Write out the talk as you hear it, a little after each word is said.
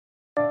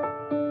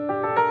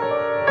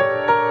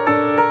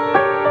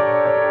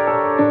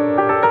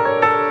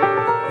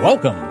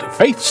Welcome to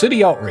Faith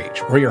City Outreach,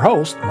 where your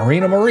host,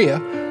 Marina Maria,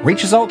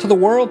 reaches out to the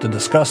world to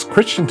discuss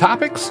Christian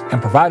topics and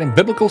providing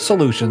biblical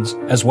solutions,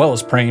 as well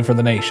as praying for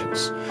the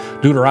nations.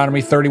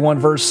 Deuteronomy 31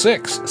 verse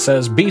 6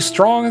 says, "Be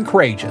strong and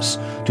courageous.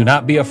 Do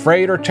not be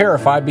afraid or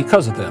terrified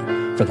because of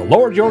them. For the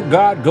Lord your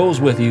God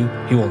goes with you.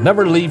 He will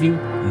never leave you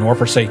nor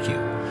forsake you."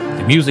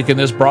 The music in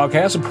this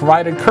broadcast is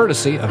provided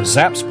courtesy of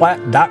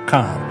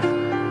Zapsplat.com.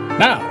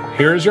 Now,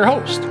 here is your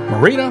host,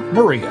 Marina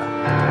Maria.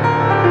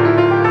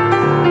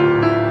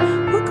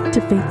 To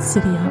Faith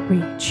City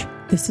Outreach.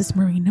 This is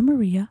Marina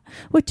Maria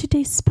with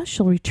today's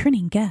special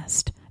returning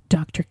guest,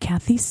 Dr.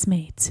 Cathy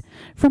Smades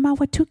from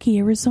Ahwatukee,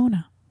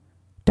 Arizona.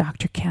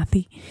 Dr.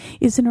 Cathy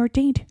is an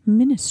ordained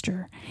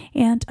minister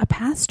and a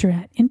pastor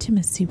at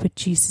Intimacy with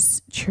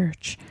Jesus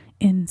Church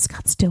in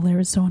Scottsdale,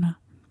 Arizona.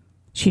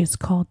 She is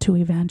called to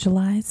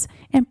evangelize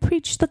and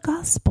preach the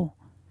gospel.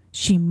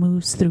 She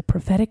moves through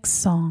prophetic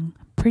song,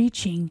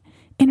 preaching,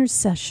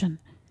 intercession,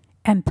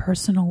 and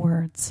personal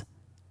words.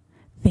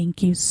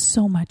 Thank you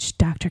so much,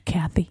 Dr.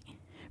 Cathy,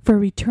 for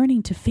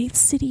returning to Faith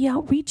City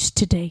Outreach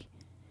today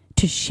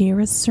to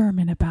share a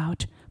sermon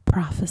about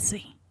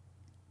prophecy.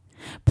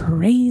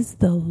 Praise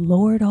the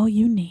Lord, all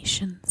you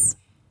nations.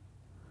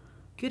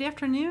 Good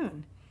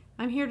afternoon.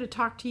 I'm here to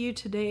talk to you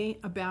today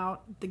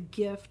about the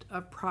gift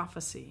of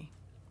prophecy.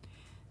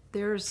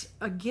 There's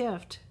a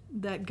gift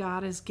that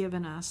God has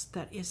given us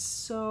that is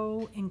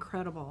so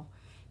incredible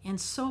and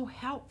so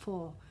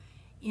helpful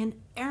in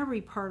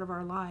every part of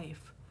our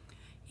life.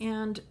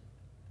 And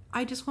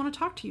I just want to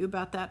talk to you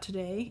about that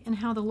today and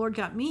how the Lord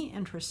got me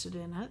interested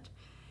in it.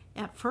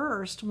 At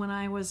first, when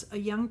I was a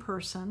young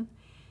person,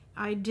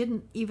 I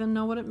didn't even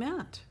know what it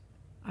meant.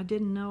 I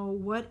didn't know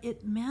what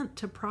it meant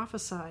to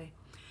prophesy.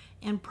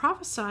 And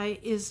prophesy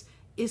is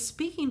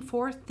speaking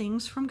forth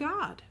things from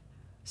God,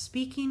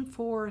 speaking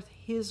forth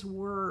His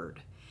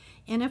Word.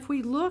 And if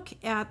we look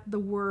at the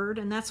Word,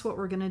 and that's what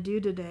we're going to do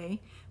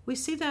today, we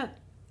see that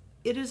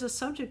it is a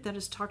subject that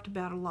is talked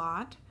about a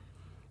lot,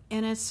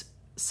 and it's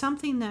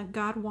something that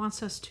God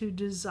wants us to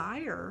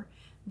desire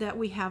that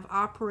we have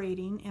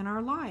operating in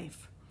our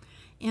life.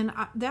 And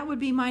that would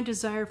be my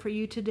desire for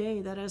you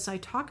today, that as I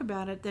talk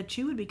about it, that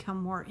you would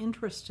become more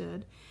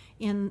interested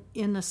in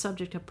the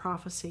subject of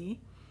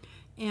prophecy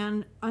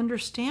and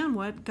understand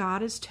what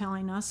God is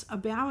telling us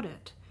about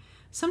it.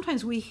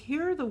 Sometimes we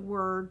hear the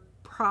word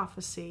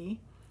prophecy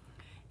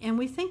and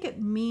we think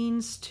it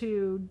means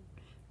to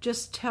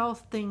just tell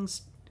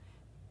things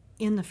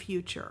in the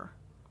future,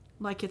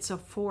 like it's a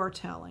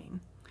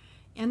foretelling.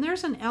 And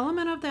there's an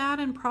element of that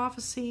in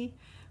prophecy,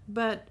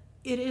 but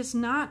it is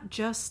not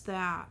just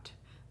that.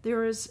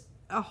 There is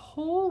a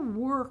whole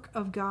work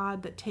of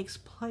God that takes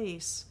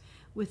place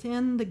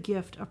within the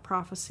gift of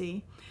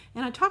prophecy.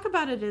 And I talk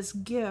about it as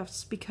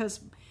gifts because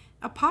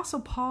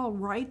Apostle Paul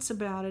writes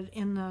about it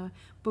in the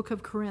book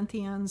of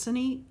Corinthians, and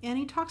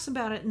he talks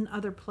about it in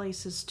other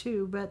places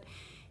too, but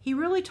he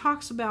really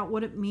talks about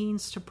what it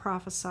means to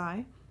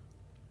prophesy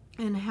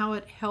and how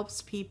it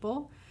helps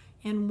people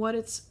and what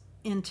its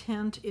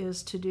intent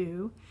is to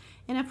do.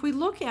 And if we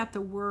look at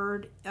the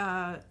word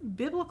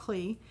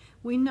biblically,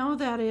 we know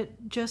that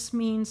it just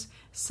means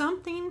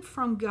something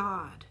from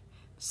God,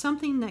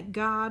 something that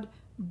God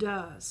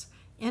does.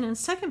 And in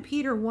 2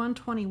 Peter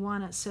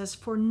 1:21 it says,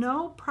 "For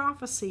no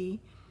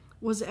prophecy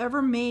was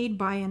ever made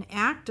by an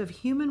act of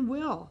human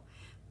will,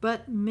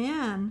 but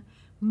men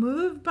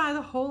moved by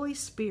the Holy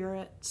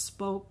Spirit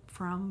spoke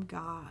from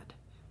God."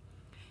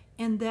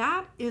 And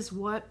that is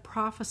what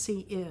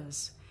prophecy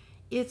is.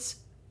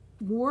 It's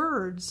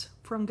words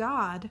from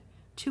God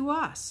to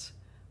us,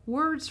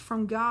 words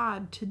from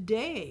God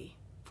today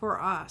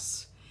for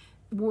us,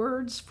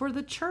 words for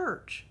the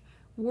church,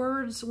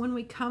 words when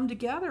we come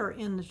together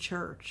in the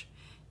church.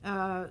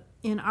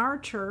 In our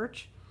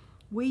church,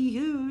 we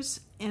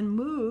use and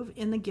move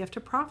in the gift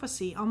of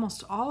prophecy.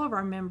 Almost all of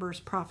our members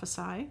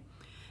prophesy,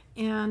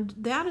 and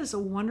that is a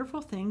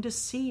wonderful thing to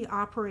see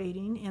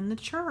operating in the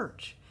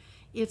church.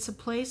 It's a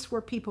place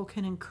where people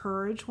can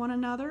encourage one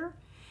another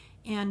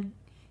and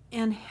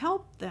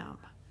help them.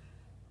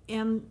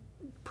 And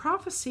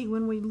prophecy,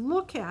 when we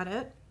look at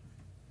it,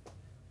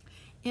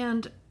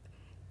 and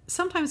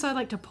sometimes I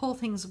like to pull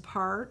things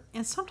apart,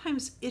 and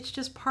sometimes it's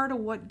just part of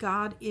what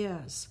God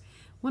is.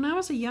 When I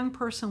was a young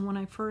person, when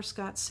I first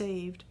got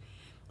saved,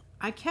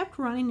 I kept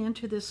running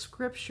into this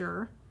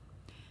scripture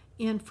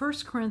in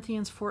 1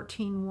 Corinthians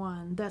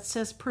 14:1 that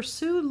says,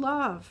 "Pursue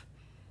love,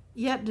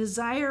 yet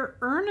desire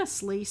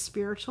earnestly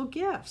spiritual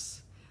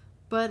gifts,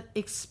 but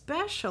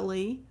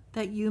especially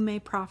that you may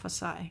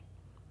prophesy."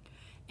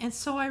 And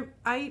so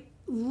I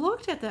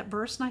looked at that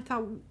verse and I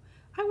thought,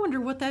 I wonder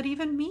what that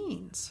even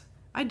means.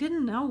 I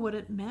didn't know what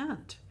it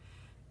meant.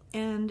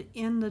 And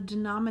in the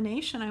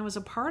denomination I was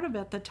a part of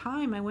at the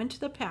time, I went to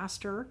the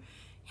pastor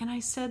and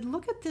I said,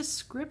 "Look at this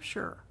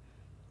scripture.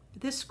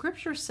 This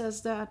scripture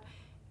says that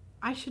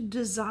I should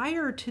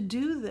desire to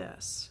do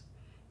this.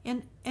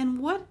 And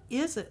what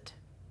is it?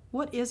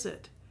 What is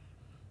it?"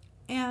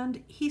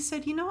 And he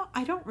said,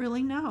 "I don't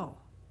really know.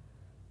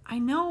 I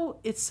know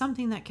it's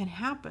something that can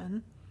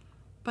happen,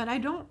 but I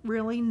don't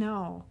really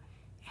know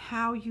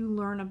how you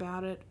learn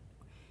about it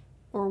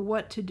or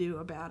what to do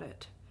about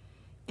it.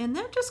 And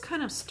that just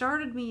kind of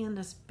started me in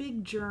this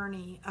big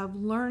journey of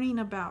learning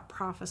about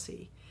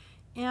prophecy.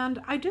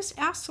 And I just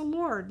asked the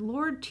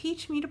Lord,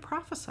 teach me to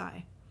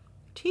prophesy.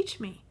 Teach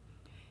me.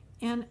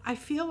 And I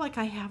feel like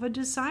I have a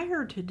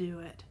desire to do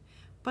it,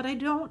 but I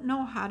don't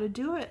know how to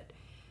do it.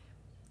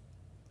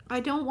 I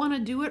don't want to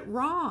do it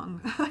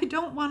wrong. I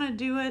don't want to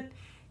do it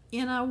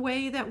in a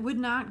way that would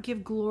not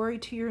give glory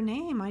to your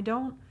name. I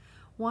don't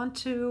want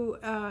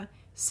to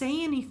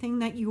say anything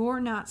that you're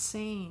not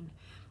saying.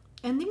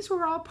 And these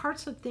were all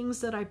parts of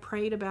things that I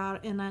prayed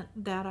about and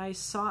that I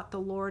sought the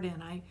Lord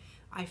in.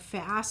 I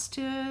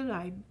fasted.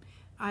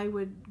 I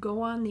would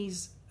go on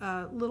these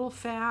little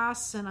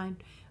fasts, and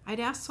I'd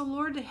ask the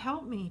Lord to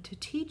help me, to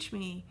teach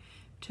me,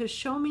 to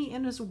show me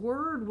in His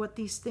Word what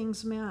these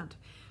things meant.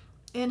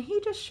 And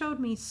He just showed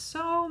me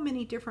so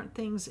many different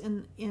things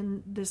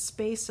in this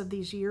space of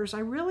these years. I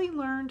really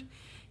learned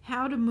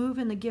how to move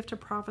in the gift of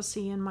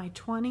prophecy in my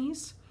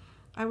 20s.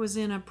 I was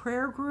in a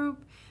prayer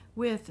group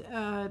with,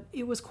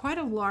 it was quite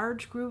a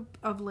large group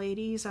of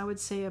ladies, I would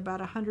say about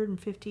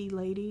 150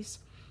 ladies.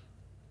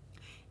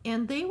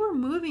 And they were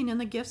moving in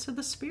the gifts of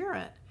the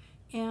Spirit.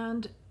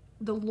 And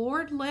the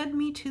Lord led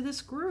me to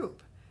this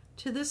group.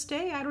 To this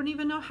day, I don't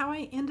even know how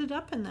I ended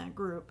up in that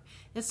group,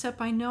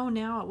 except I know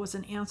now it was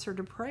an answer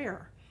to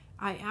prayer.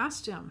 I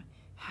asked Him,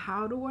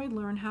 how do I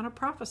learn how to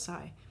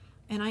prophesy?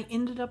 And I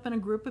ended up in a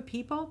group of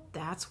people.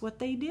 That's what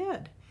they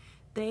did.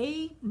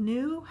 They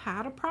knew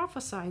how to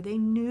prophesy. They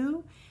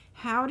knew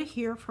how to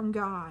hear from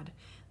God.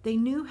 They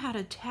knew how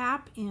to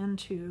tap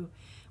into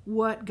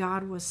what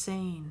God was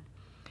saying.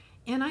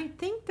 And I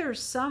think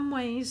there's some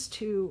ways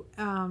to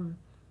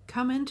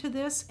come into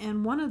this,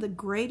 and one of the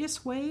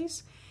greatest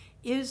ways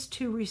is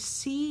to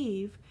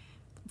receive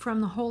from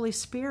the Holy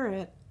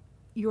Spirit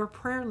your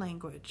prayer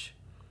language.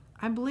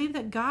 I believe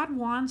that God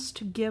wants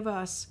to give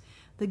us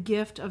the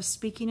gift of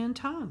speaking in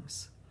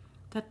tongues,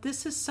 that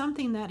this is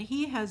something that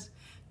He has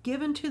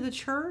given to the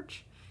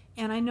church.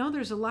 And I know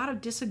there's a lot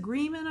of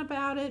disagreement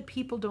about it.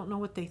 People don't know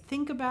what they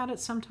think about it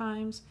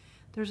sometimes.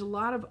 There's a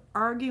lot of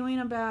arguing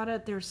about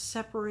it. There's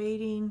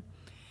separation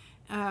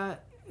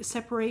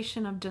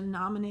of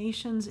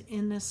denominations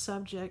in this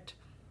subject.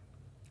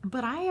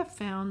 But I have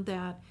found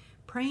that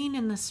praying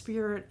in the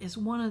Spirit is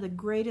one of the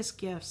greatest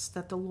gifts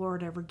that the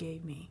Lord ever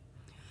gave me.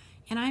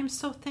 And I am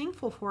so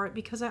thankful for it,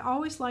 because I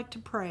always like to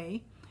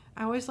pray.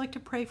 I always like to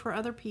pray for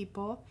other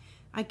people.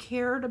 I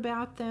cared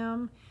about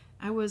them.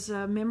 I was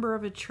a member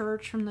of a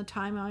church from the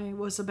time I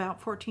was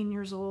about 14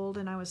 years old,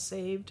 and I was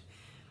saved.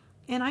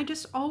 And I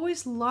just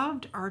always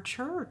loved our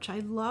church. I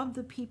loved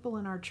the people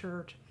in our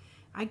church.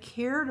 I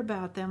cared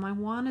about them. I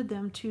wanted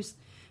them to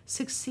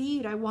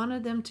succeed. I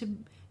wanted them to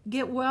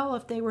get well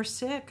if they were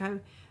sick.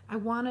 I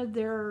wanted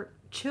their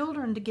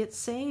children to get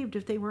saved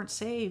if they weren't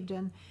saved.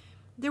 And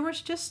there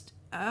was just,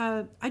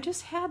 I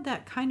just had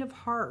that kind of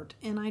heart.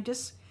 And I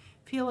just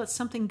feel it's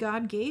something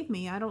God gave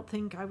me. I don't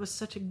think I was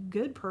such a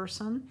good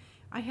person.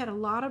 I had a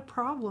lot of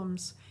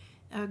problems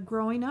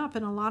growing up,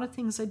 and a lot of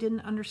things I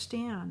didn't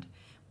understand.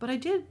 But I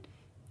did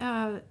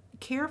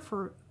care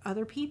for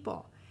other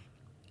people.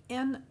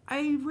 And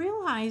I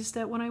realized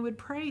that when I would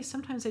pray,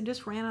 sometimes I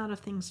just ran out of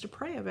things to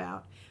pray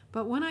about.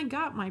 But when I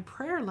got my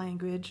prayer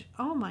language,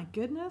 oh my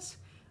goodness,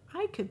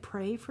 I could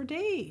pray for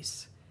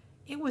days.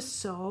 It was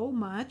so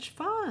much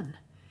fun.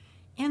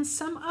 And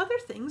some other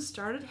things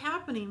started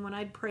happening when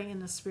I'd pray in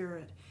the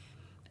Spirit.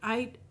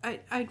 I'd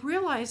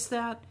realized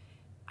that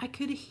I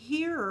could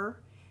hear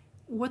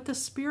what the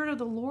Spirit of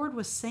the Lord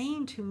was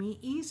saying to me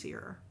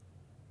easier.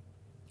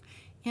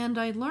 And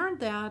I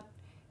learned that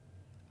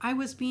I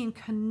was being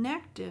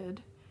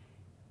connected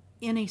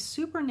in a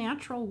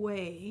supernatural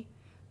way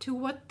to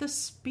what the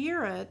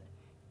Spirit,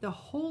 the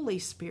Holy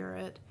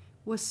Spirit,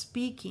 was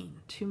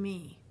speaking to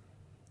me.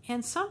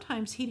 And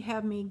sometimes He'd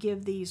have me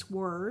give these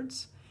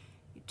words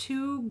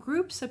to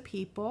groups of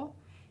people,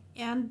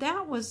 and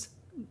that was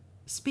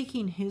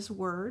speaking His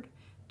word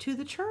to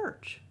the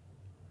church.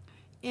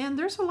 And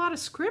there's a lot of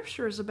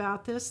scriptures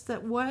about this,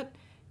 that what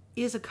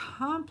is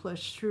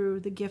accomplished through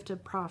the gift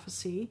of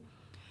prophecy.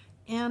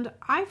 And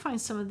I find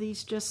some of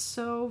these just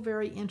so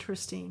very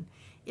interesting.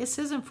 It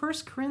says in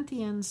 1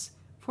 Corinthians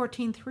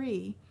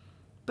 14:3,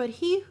 "But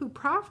he who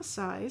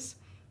prophesies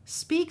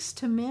speaks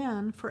to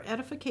men for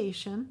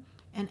edification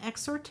and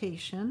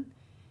exhortation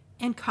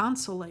and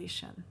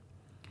consolation."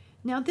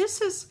 Now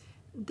this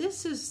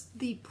is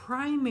the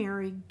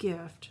primary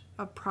gift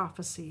of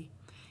prophecy,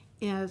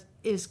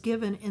 is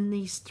given in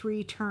these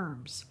three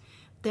terms,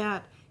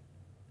 that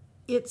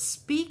it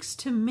speaks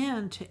to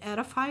men to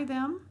edify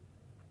them.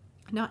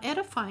 Now,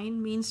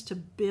 edifying means to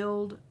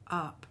build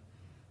up,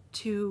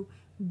 to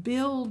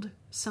build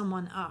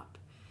someone up.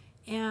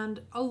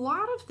 And a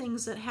lot of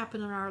things that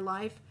happen in our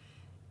life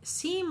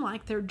seem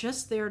like they're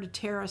just there to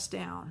tear us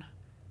down.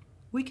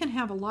 We can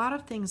have a lot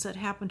of things that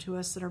happen to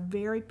us that are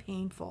very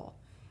painful,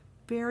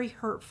 very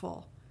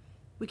hurtful.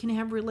 We can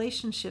have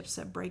relationships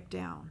that break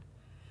down.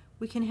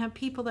 We can have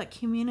people that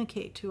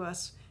communicate to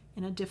us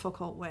in a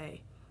difficult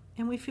way.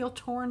 and we feel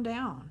torn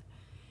down.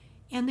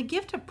 And the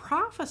gift of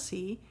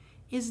prophecy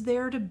is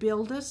there to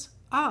build us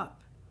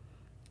up.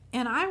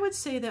 And I would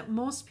say that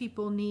most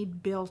people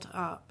need built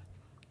up.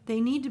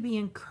 They need to be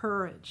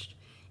encouraged.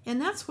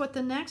 And that's what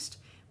the next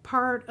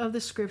part of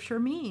the scripture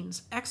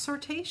means,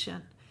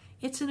 exhortation.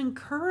 It's an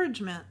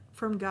encouragement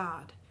from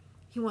God.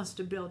 He wants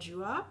to build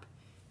you up.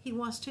 He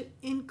wants to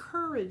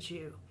encourage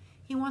you.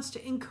 He wants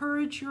to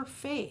encourage your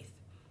faith.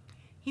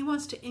 He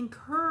wants to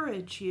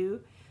encourage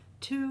you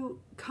to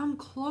come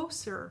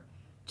closer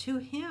to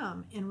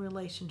Him in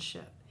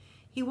relationship.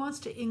 He wants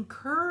to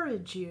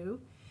encourage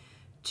you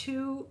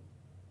to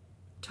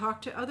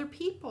talk to other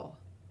people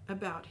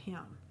about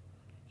Him.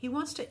 He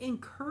wants to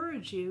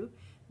encourage you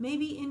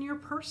maybe in your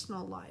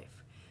personal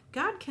life.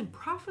 God can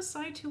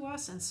prophesy to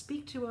us and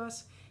speak to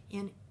us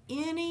in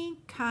any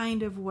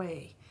kind of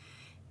way.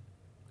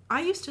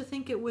 I used to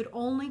think it would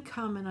only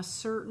come in a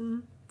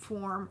certain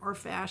form or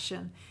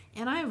fashion,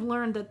 and I have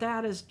learned that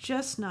that is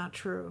just not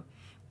true,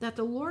 that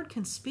the Lord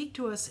can speak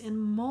to us in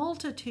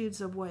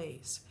multitudes of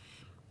ways,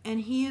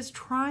 and He is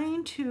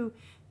trying to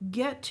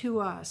get to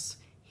us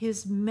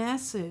His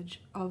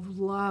message of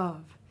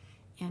love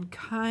and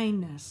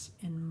kindness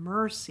and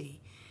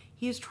mercy.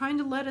 He is trying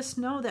to let us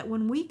know that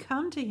when we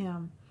come to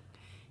Him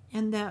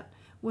and that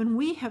when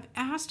we have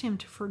asked Him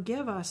to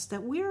forgive us,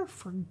 that we are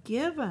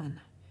forgiven.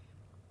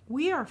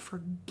 We are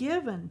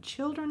forgiven,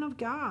 children of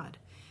God,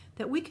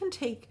 that we can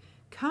take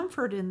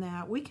comfort in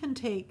that. We can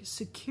take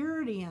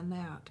security in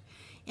that.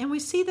 And we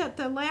see that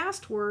the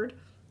last word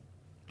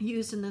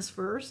used in this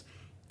verse,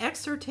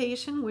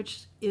 exhortation,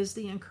 which is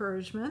the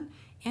encouragement,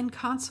 and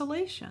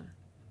consolation.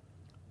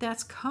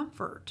 That's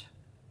comfort.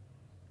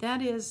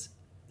 That is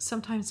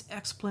sometimes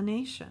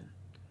explanation.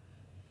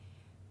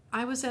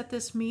 I was at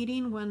this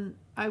meeting when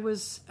I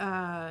was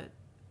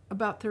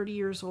about 30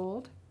 years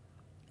old,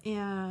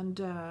 and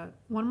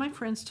one of my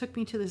friends took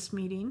me to this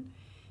meeting,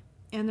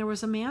 and there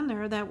was a man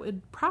there that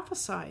would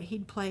prophesy.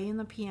 He'd play in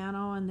the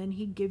piano, and then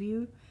he'd give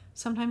you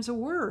sometimes a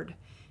word.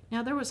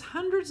 Now, there was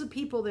hundreds of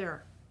people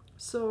there,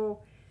 so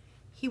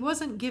he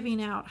wasn't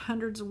giving out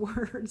hundreds of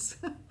words.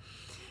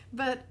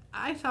 But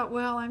I thought,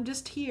 well, I'm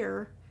just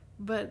here.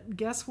 But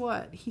guess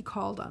what? He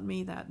called on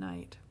me that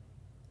night.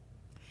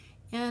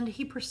 And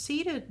he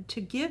proceeded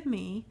to give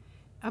me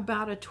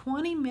about a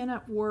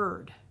 20-minute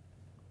word.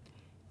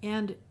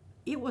 And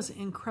it was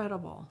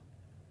incredible.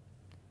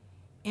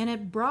 And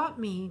it brought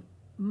me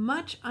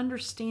much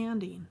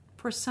understanding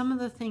for some of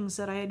the things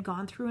that I had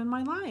gone through in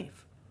my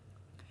life.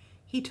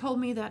 He told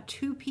me that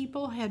 2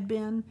 people had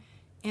been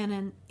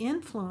an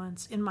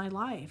influence in my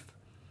life,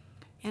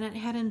 and it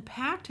had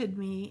impacted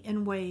me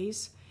in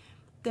ways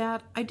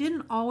that I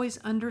didn't always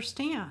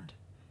understand.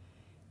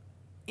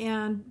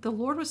 And the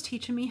Lord was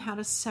teaching me how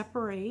to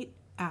separate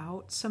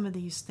out some of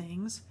these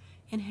things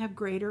and have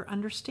greater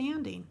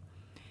understanding.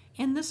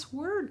 And this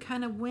word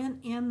kind of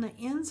went in the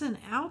ins and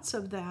outs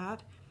of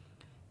that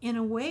in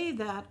a way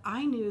that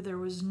I knew there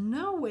was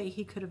no way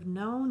he could have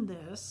known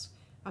this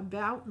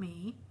about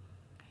me.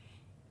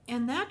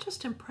 And that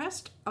just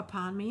impressed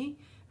upon me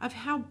of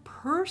how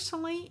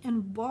personally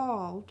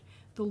involved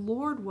the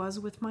Lord was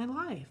with my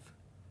life.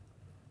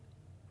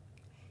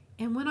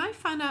 And when I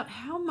found out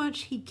how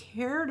much He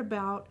cared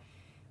about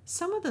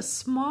some of the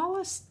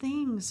smallest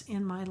things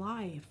in my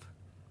life,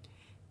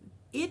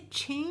 it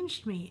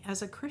changed me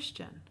as a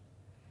Christian.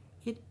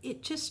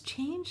 It just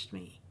changed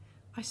me.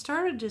 I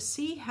started to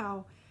see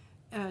how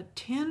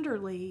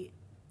tenderly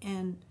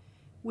and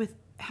with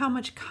how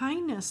much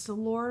kindness the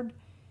Lord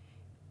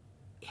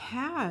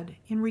had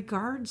in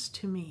regards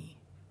to me.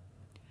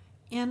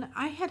 And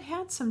I had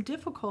had some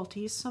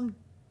difficulties, some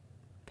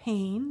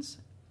pains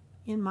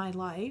in my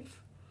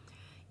life,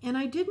 and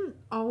I didn't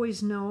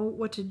always know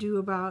what to do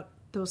about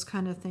those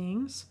kind of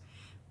things.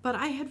 But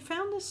I had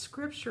found this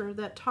scripture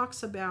that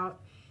talks about,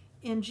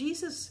 and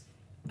Jesus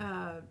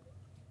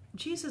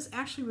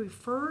actually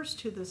refers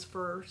to this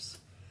verse,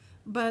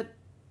 but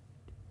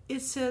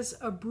it says,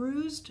 a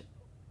bruised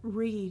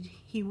reed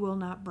He will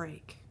not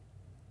break,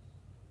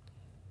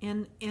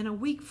 and a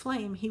weak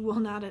flame He will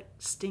not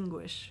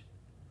extinguish.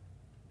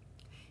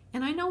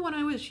 And I know when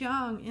I was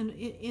young,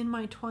 in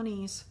my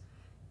 20s,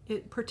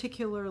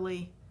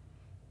 particularly,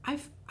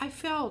 I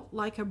felt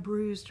like a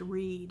bruised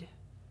reed.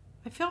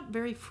 I felt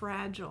very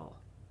fragile,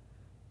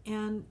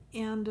 and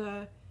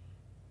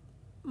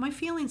my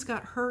feelings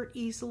got hurt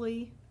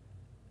easily,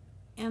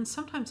 and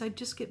sometimes I'd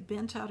just get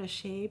bent out of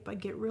shape.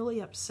 I'd get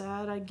really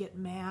upset. I'd get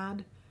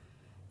mad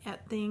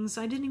at things.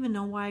 I didn't even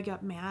know why I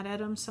got mad at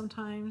them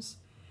sometimes.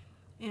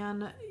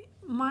 And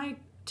my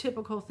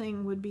typical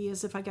thing would be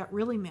is if I got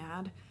really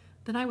mad,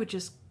 then I would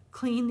just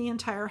clean the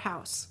entire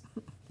house.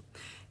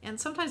 And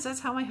sometimes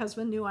that's how my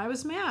husband knew I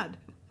was mad,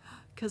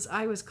 because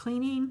I was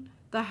cleaning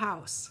the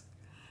house.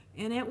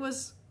 And it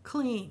was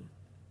clean.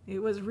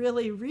 It was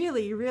really,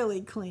 really,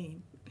 really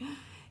clean.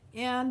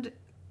 And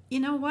you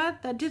know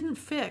what? That didn't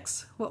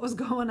fix what was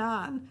going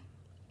on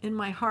in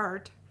my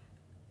heart.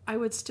 I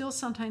would still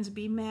sometimes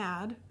be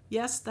mad.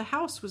 Yes, the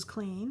house was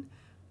clean,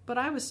 but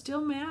I was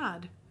still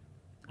mad.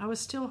 I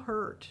was still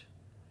hurt.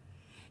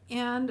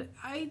 And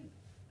I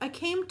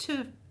came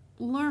to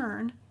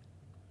learn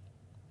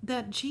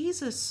that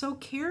Jesus so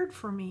cared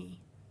for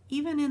me,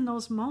 even in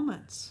those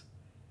moments,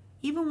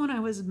 even when I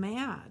was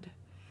mad.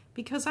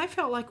 Because I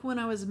felt like when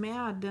I was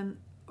mad, then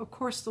of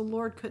course the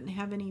Lord couldn't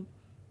have any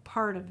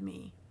part of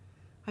me.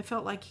 I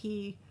felt like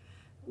he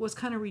was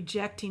kind of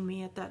rejecting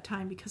me at that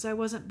time because I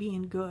wasn't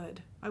being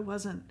good. I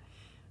wasn't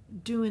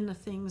doing the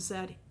things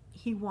that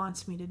he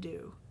wants me to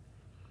do.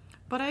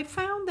 But I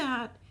found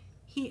that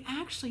he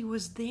actually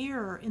was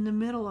there in the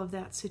middle of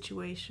that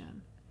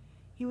situation.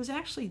 He was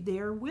actually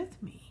there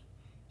with me.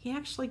 He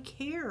actually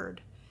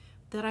cared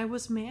that I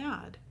was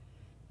mad.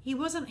 He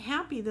wasn't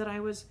happy that I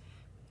was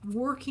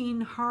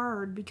working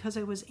hard because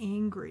I was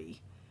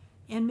angry.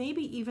 And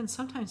maybe even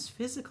sometimes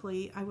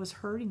physically I was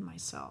hurting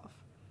myself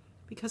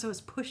because I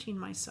was pushing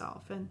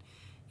myself and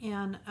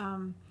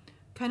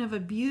kind of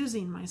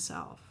abusing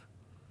myself.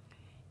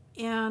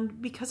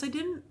 And because I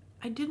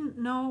didn't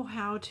know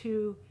how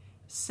to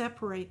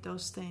separate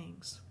those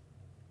things.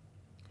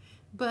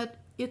 But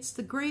it's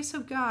the grace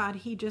of God.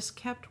 He just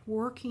kept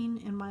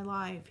working in my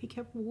life. He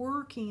kept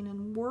working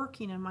and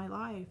working in my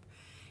life.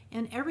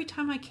 And every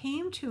time I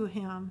came to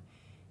him,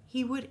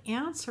 he would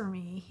answer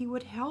me. He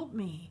would help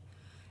me.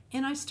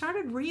 And I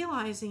started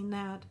realizing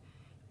that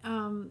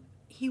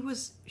he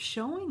was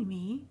showing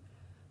me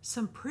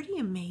some pretty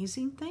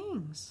amazing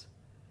things.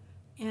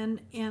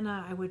 And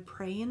I would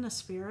pray in the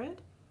Spirit,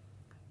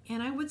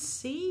 and I would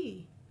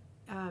see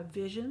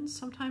visions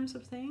sometimes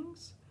of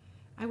things.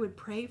 I would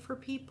pray for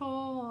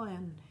people,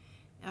 and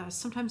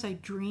sometimes I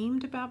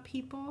dreamed about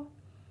people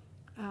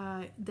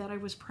that I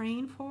was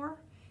praying for,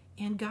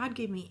 and God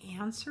gave me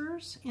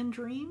answers in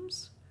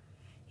dreams.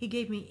 He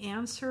gave me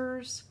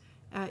answers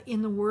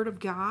in the Word of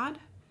God.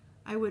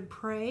 I would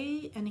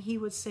pray, and he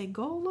would say,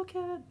 go look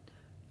at,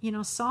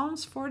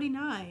 Psalms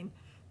 49.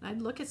 And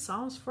I'd look at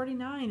Psalms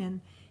 49,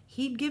 and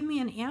he'd give me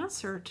an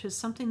answer to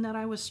something that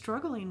I was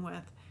struggling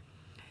with.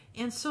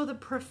 And so the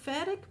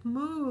prophetic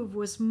move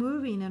was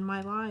moving in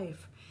my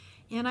life.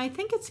 And I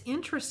think it's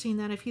interesting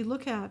that if you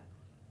look at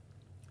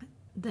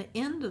the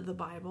end of the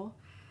Bible,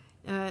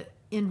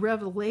 in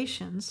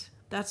Revelations,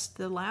 that's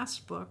the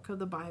last book of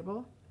the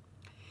Bible,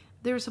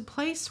 there's a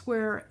place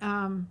where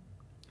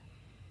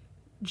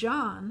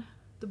John,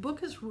 the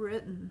book is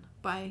written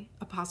by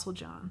Apostle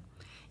John,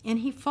 and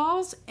he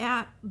falls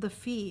at the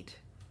feet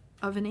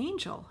of an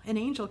angel. An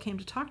angel came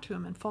to talk to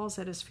him and falls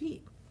at his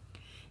feet.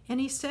 And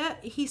he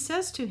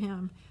says to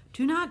him,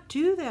 do not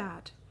do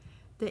that.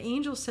 The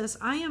angel says,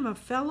 I am a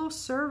fellow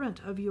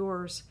servant of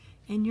yours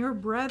and your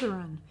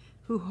brethren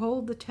who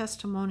hold the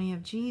testimony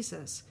of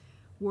Jesus.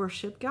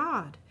 Worship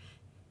God.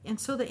 And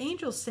so the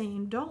angel's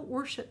saying, don't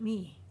worship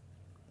me.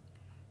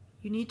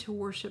 You need to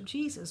worship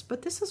Jesus.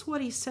 But this is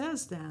what he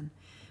says then.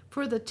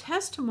 For the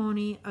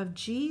testimony of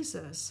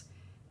Jesus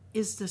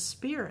is the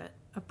spirit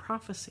of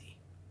prophecy.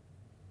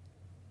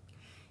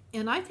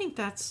 And I think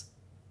that's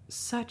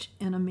such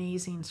an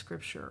amazing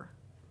scripture.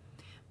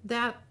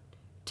 That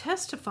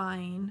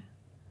testifying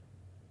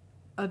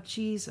of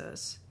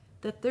Jesus,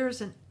 that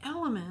there's an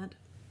element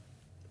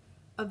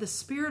of the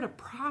spirit of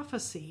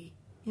prophecy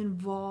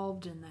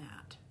involved in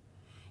that.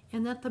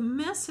 And that the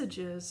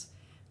messages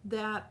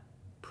that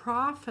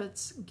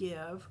prophets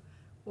give,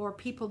 or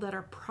people that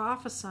are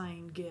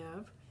prophesying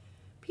give,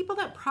 people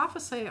that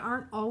prophesy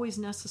aren't always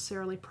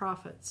necessarily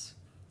prophets.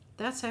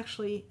 That's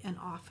actually an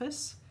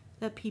office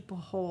that people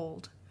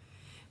hold.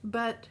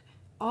 But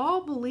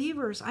all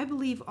believers, I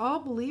believe all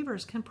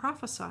believers can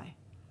prophesy.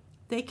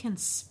 They can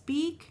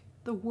speak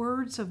the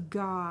words of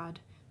God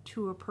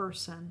to a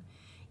person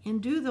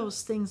and do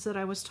those things that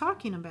I was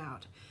talking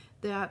about,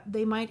 that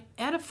they might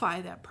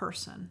edify that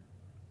person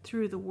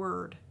through the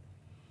word.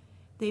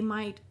 They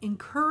might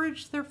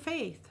encourage their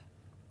faith.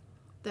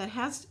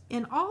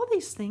 And all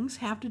these things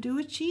have to do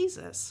with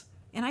Jesus.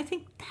 And I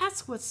think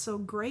that's what's so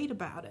great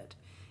about it,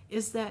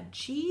 is that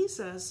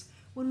Jesus,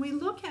 when we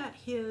look at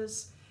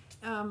his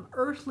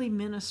earthly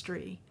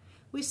ministry,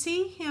 we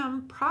see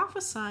him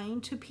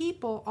prophesying to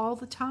people all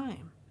the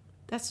time.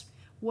 That's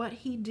what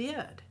he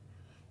did.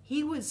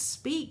 He would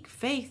speak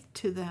faith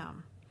to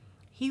them.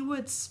 He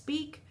would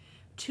speak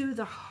to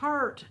the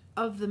heart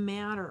of the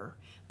matter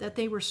that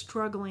they were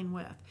struggling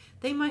with.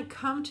 They might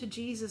come to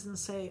Jesus and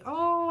say,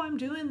 oh, I'm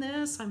doing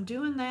this, I'm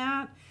doing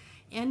that.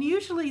 And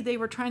usually they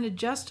were trying to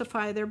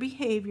justify their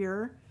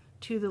behavior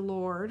to the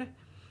Lord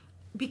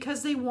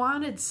because they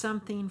wanted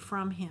something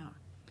from him.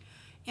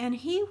 And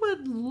he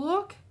would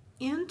look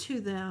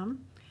into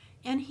them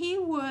and he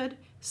would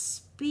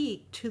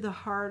speak to the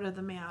heart of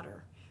the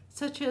matter,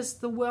 such as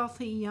the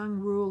wealthy young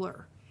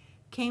ruler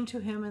came to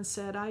him and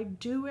said, I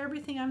do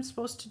everything I'm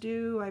supposed to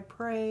do. I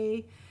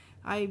pray.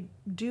 I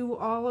do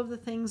all of the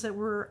things that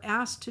we're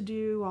asked to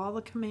do, all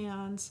the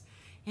commands.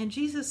 And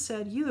Jesus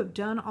said, you have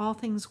done all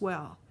things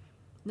well.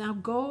 Now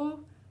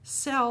go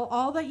sell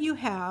all that you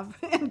have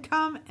and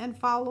come and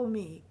follow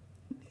me.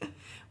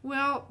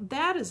 Well,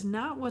 that is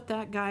not what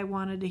that guy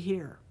wanted to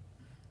hear.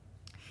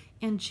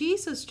 And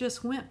Jesus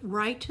just went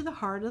right to the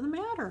heart of the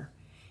matter.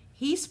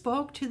 He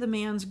spoke to the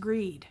man's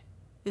greed.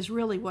 is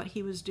really what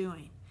he was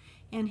doing.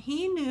 And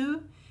he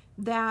knew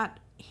that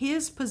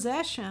his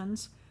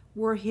possessions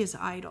were his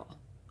idol.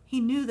 He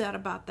knew that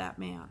about that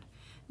man.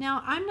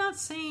 Now, I'm not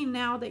saying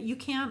now that you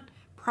can't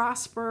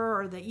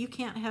prosper or that you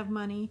can't have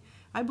money.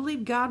 I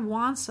believe God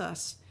wants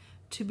us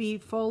to be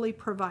fully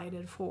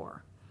provided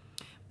for.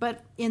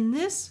 But in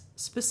this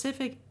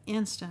specific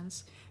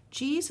instance,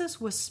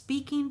 Jesus was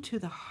speaking to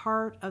the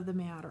heart of the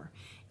matter.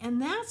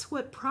 And that's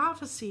what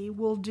prophecy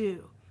will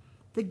do.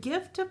 The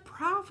gift of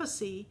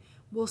prophecy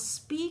will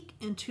speak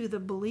into the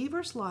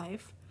believer's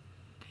life,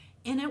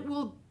 and it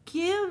will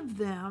give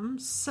them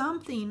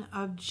something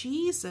of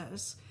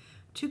Jesus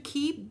to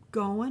keep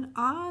going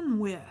on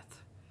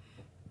with,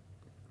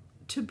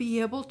 to be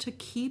able to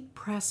keep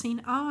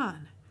pressing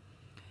on.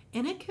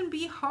 And it can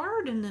be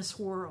hard in this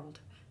world.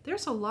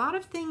 There's a lot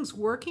of things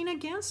working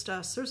against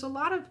us. There's a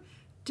lot of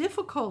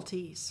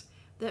difficulties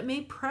that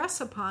may press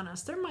upon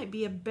us. There might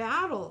be a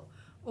battle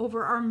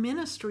over our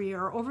ministry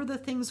or over the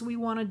things we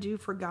want to do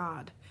for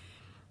God.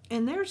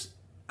 And there's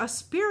a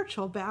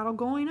spiritual battle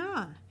going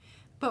on.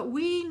 But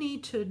we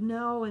need to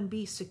know and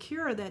be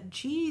secure that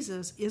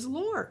Jesus is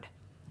Lord.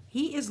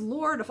 He is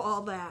Lord of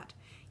all that.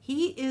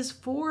 He is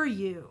for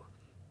you.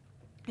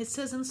 It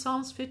says in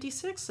Psalms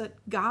 56 that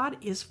God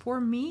is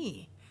for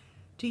me.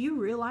 Do you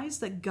realize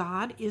that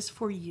God is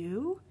for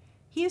you?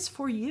 He is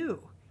for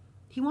you.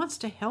 He wants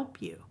to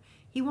help you.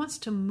 He wants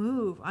to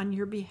move on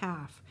your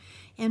behalf.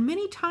 And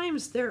many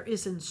times there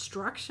is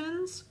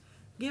instructions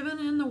given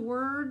in the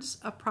words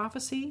of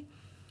prophecy.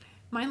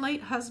 My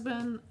late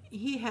husband,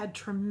 he had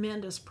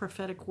tremendous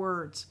prophetic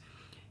words.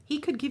 He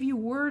could give you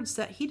words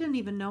that he didn't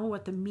even know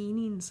what the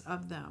meanings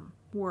of them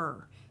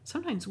were.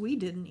 Sometimes we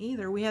didn't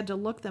either. We had to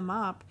look them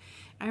up.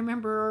 I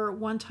remember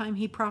one time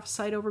he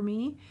prophesied over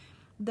me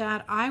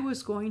that I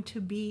was going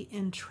to be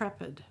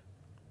intrepid.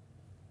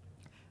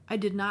 I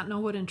did not know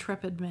what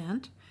intrepid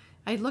meant.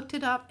 I looked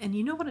it up, and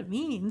you know what it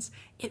means?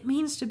 It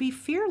means to be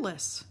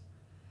fearless.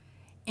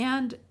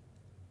 And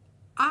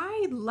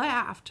I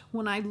laughed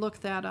when I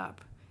looked that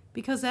up,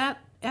 because at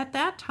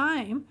that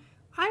time,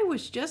 I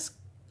was just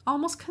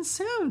almost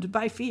consumed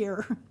by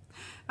fear.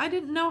 I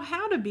didn't know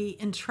how to be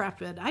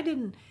intrepid.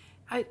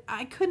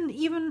 I couldn't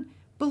even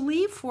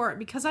believe for it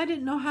because I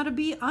didn't know how to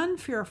be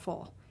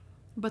unfearful.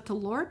 But the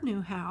Lord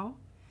knew how,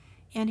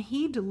 and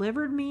He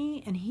delivered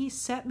me, and He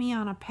set me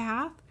on a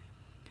path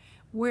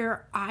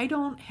where I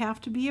don't have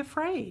to be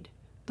afraid.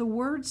 The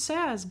Word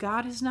says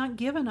God has not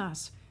given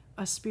us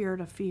a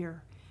spirit of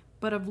fear,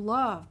 but of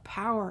love,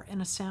 power,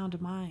 and a sound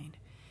mind.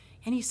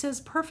 And He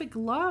says perfect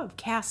love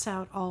casts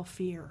out all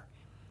fear.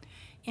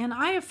 And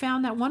I have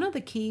found that one of the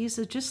keys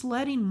is just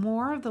letting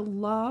more of the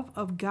love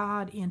of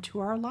God into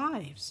our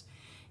lives.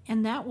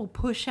 And that will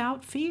push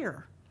out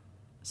fear.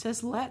 It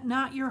says, let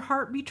not your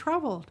heart be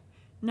troubled,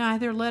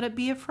 neither let it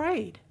be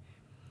afraid.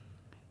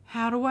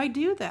 How do I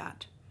do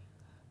that?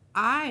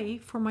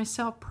 I, for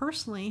myself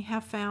personally,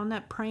 have found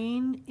that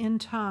praying in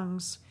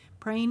tongues,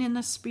 praying in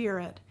the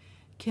Spirit,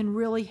 can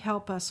really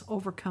help us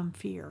overcome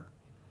fear.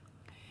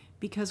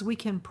 Because we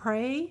can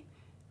pray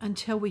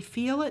until we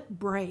feel it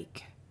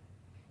break.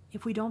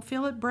 If we don't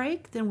feel it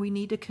break, then we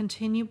need to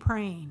continue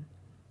praying.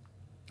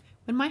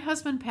 When my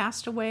husband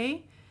passed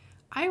away,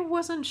 I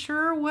wasn't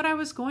sure what I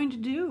was going to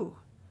do.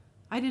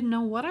 I didn't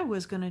know what I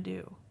was going to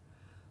do.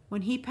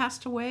 When he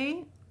passed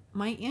away,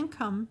 my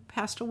income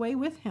passed away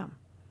with him.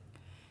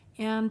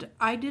 And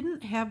I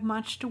didn't have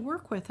much to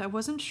work with. I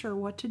wasn't sure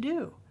what to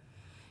do.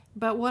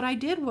 But what I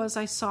did was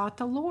I sought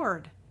the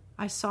Lord.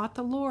 I sought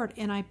the Lord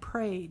and I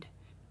prayed.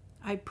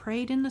 I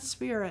prayed in the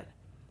Spirit.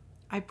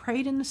 I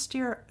prayed in the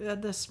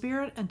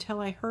Spirit until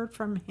I heard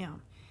from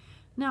Him.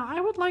 Now, I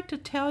would like to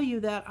tell you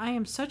that I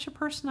am such a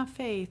person of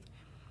faith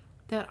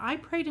that I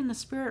prayed in the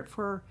Spirit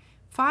for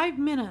 5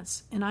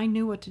 minutes and I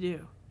knew what to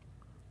do.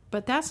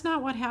 But that's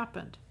not what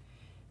happened.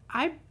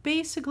 I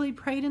basically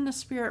prayed in the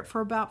Spirit for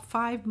about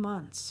 5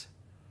 months.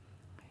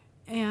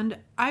 And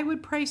I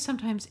would pray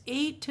sometimes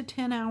 8 to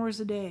 10 hours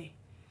a day,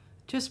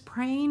 just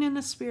praying in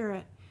the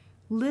Spirit,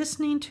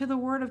 listening to the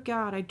Word of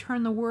God. I'd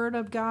turn the Word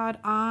of God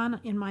on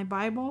in my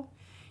Bible,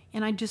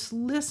 and I'd just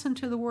listen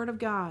to the Word of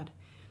God.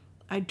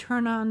 I'd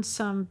turn on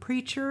some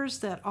preachers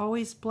that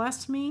always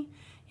blessed me,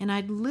 and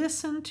I'd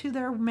listen to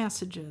their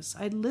messages.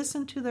 I'd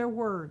listen to their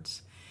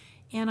words,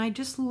 and I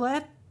just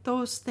let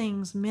those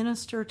things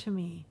minister to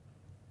me.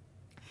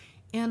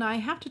 And I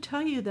have to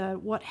tell you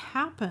that what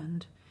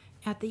happened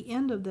at the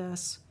end of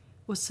this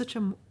was such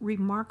a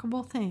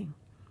remarkable thing.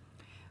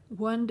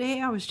 One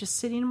day I was just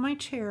sitting in my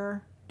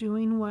chair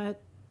doing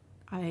what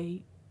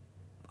I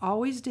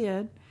always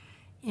did,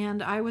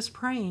 and I was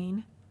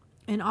praying,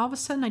 and all of a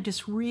sudden I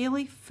just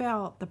really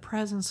felt the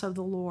presence of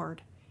the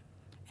Lord.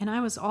 And I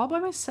was all by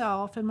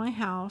myself in my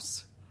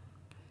house.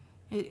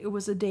 It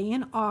was a day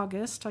in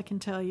August, I can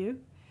tell you,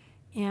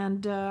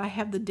 and I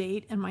have the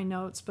date in my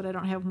notes, but I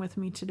don't have them with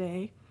me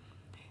today.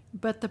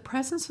 But the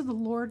presence of the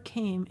Lord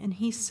came, and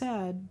He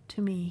said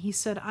to me, He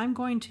said, I'm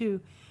going to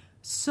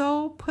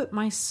so put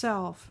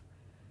myself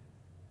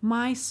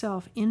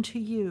into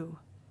you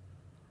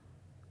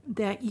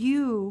that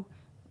you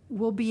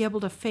will be able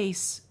to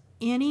face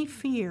any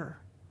fear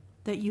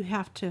that you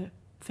have to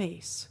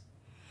face.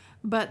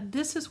 But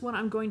this is what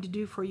I'm going to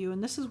do for you,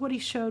 and this is what he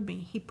showed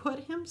me. He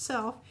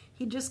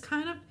just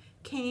kind of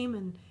came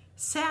and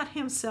sat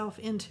himself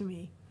into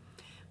me.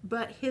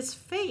 But his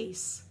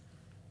face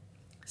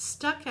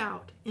stuck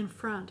out in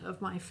front of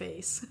my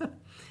face.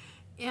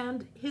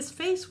 And his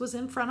face was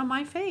in front of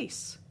my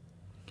face.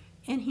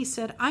 And he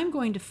said, I'm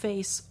going to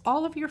face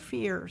all of your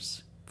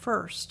fears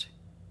first.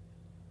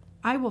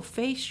 I will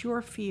face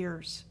your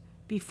fears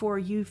before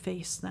you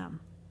face them.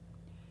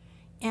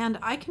 And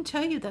I can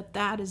tell you that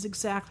that is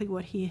exactly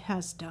what he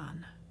has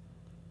done.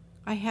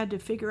 I had to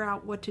figure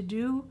out what to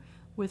do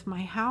with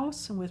my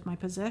house and with my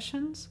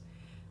possessions,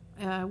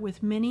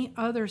 with many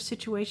other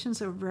situations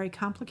that were very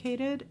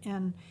complicated,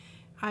 and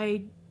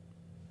I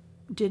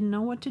didn't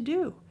know what to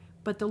do.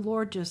 But the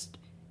Lord just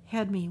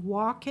had me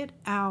walk it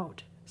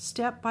out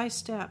step by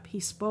step. He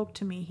spoke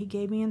to me. He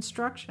gave me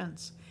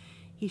instructions.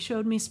 He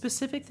showed me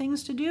specific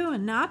things to do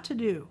and not to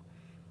do.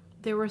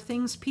 There were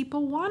things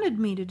people wanted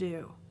me to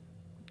do.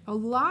 A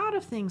lot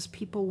of things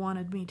people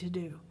wanted me to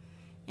do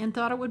and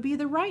thought it would be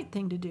the right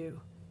thing to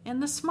do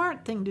and the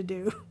smart thing to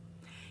do.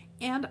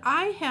 And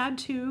I had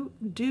to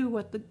do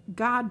what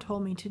God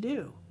told me to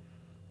do.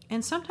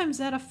 And sometimes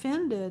that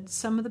offended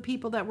some of the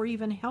people that were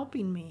even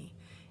helping me.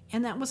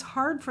 And that was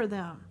hard for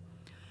them.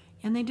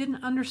 And they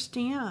didn't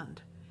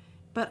understand.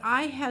 But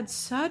I had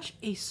such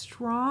a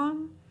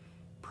strong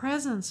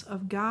presence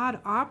of God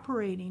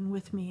operating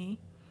with me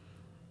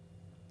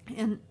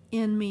and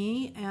in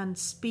me and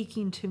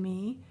speaking to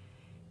me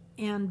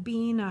and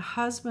being a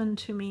husband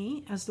to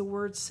me, as the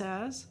word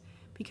says,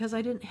 because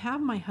I didn't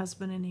have my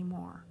husband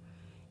anymore.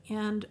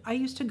 And I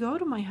used to go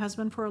to my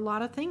husband for a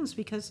lot of things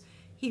because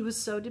he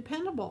was so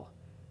dependable.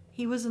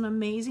 He was an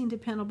amazing,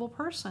 dependable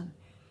person.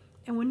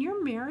 And when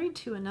you're married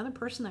to another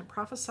person that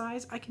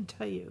prophesies, I can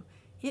tell you,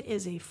 it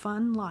is a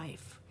fun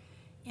life.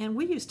 And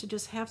we used to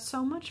just have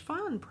so much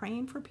fun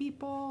praying for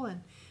people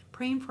and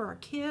praying for our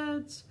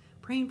kids,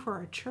 praying for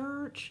our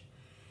church.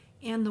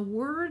 And the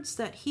words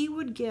that he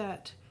would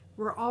get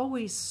were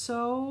always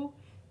so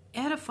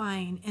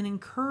edifying and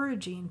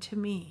encouraging to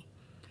me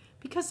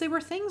because they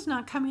were things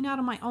not coming out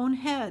of my own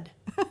head.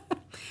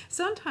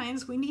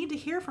 Sometimes we need to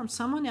hear from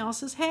someone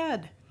else's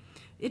head.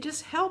 It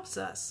just helps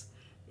us.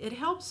 It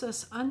helps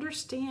us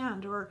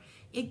understand, or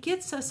it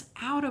gets us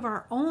out of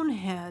our own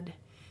head,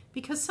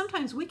 because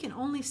sometimes we can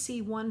only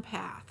see one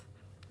path.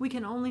 We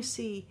can only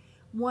see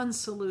one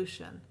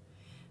solution.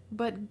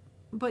 But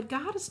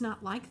God is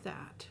not like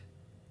that.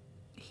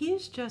 He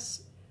is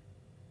just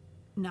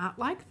not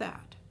like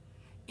that.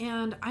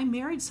 And I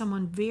married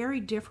someone very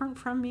different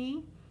from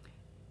me.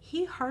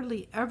 He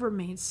hardly ever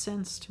made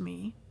sense to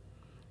me.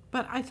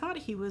 But I thought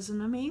he was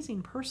an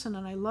amazing person,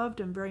 and I loved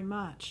him very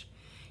much.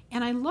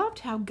 And I loved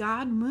how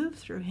God moved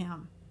through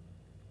him.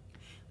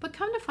 But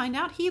come to find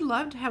out, he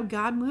loved how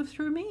God moved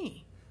through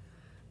me.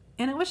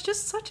 And it was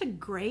just such a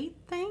great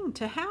thing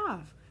to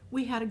have.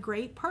 We had a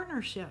great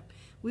partnership.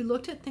 We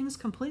looked at things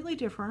completely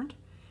different,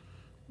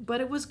 but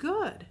it was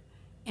good.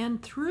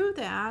 And through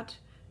that,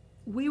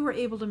 we were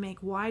able to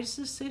make wise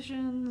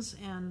decisions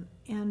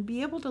and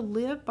be able to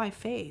live by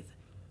faith.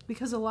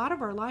 Because a lot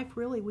of our life,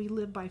 really, we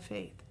live by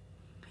faith.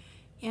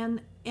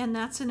 And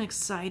that's an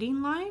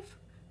exciting life,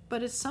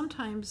 but it's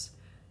sometimes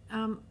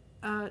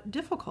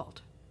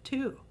difficult,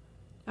 too.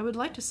 I would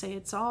like to say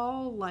it's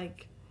all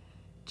like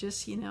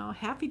just,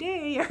 happy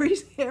day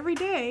every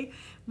day,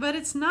 but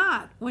it's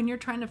not when you're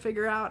trying to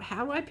figure out,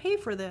 how do I pay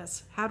for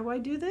this? How do I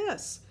do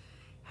this?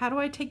 How do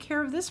I take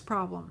care of this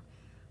problem?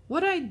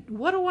 What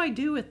do I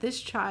do with this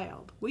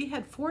child? We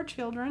had 4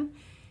 children,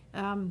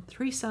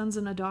 3 sons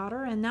and a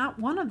daughter, and not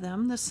one of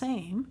them the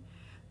same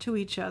to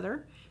each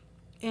other.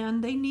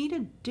 And they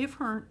needed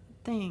different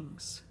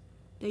things.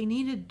 They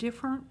needed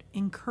different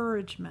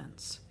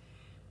encouragements.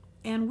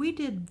 And we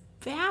did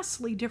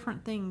vastly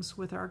different things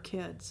with our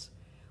kids.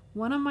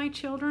 One of my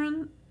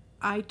children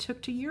I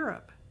took to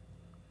Europe.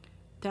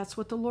 That's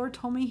what the Lord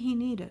told me he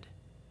needed.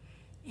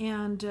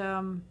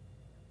 And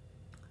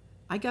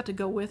I got to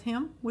go with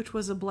him, which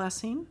was a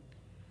blessing.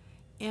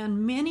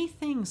 And many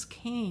things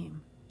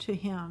came to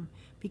him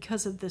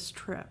because of this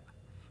trip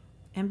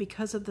and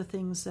because of the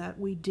things that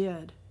we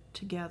did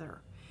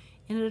together.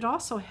 And it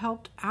also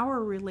helped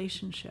our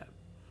relationship.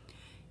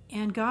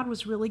 And God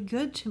was really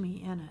good to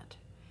me in it.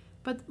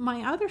 But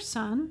my other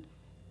son,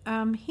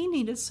 he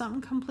needed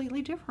something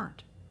completely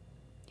different.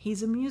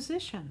 He's a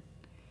musician.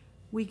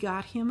 We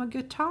got him a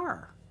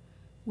guitar.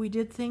 We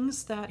did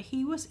things that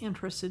he was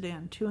interested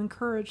in to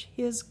encourage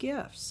his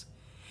gifts.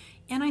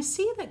 And I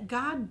see that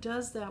God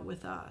does that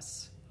with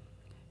us.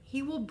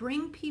 He will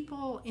bring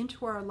people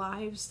into our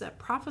lives that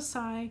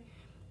prophesy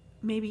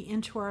maybe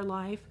into our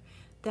life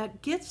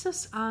that gets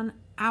us on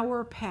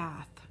our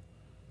path.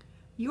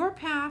 Your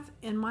path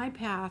and my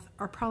path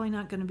are probably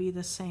not going to be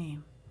the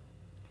same.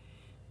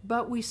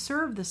 But we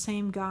serve the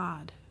same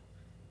God.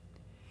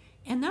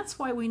 And that's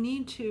why we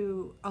need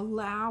to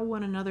allow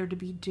one another to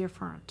be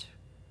different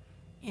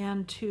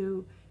and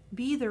to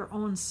be their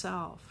own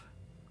self.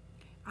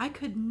 I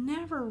could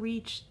never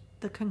reach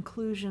the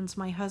conclusions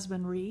my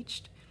husband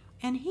reached,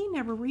 and he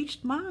never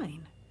reached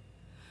mine.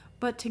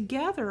 But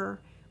together,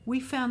 we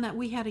found that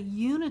we had a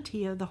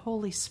unity of the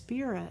Holy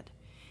Spirit,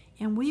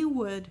 and we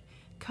would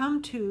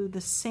come to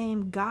the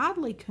same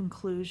godly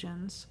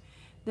conclusions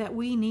that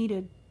we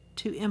needed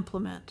to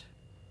implement.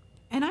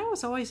 And I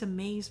was always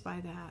amazed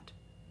by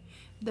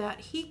that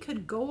he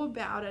could go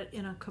about it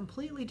in a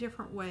completely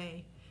different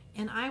way,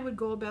 and I would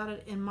go about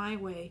it in my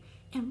way,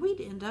 and we'd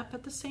end up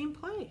at the same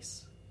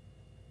place.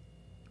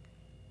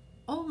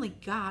 Only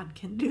God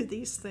can do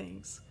these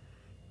things,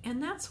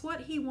 and that's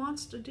what he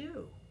wants to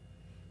do.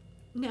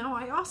 Now,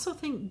 I also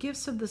think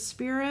gifts of the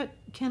Spirit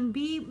can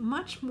be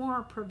much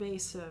more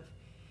pervasive.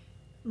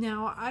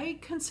 Now, I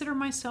consider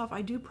myself,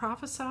 I do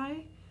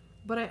prophesy,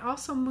 but I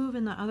also move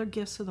in the other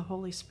gifts of the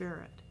Holy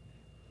Spirit,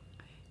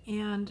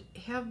 and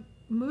have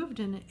moved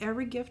in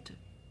every gift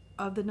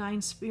of the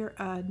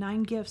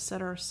 9 gifts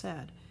that are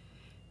said.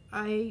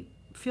 I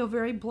feel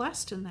very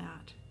blessed in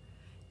that.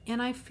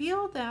 And I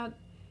feel that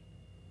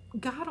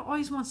God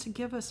always wants to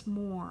give us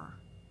more.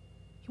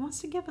 He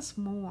wants to give us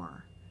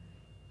more.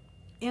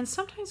 And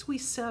sometimes we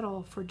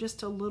settle for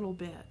just a little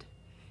bit.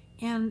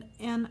 And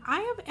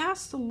I have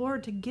asked the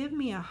Lord to give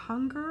me a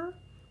hunger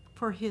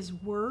for his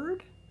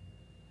word,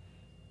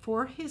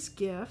 for his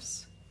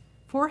gifts,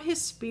 for his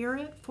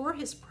Spirit, for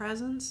his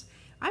presence.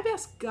 I've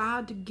asked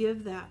God to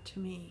give that to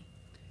me.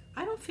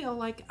 I don't feel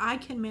like I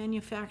can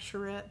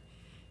manufacture it.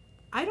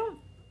 I don't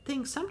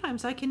think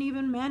sometimes I can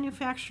even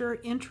manufacture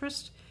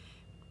interest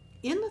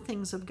in the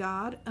things of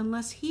God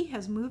unless he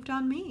has moved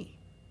on me.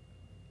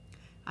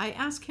 I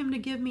ask him to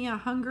give me a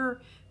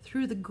hunger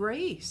through the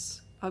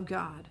grace of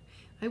God.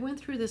 I went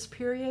through this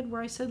period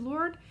where I said,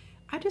 Lord,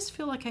 I just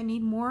feel like I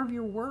need more of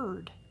your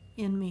word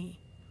in me.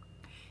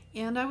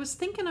 And I was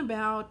thinking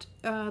about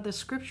the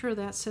scripture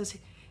that says,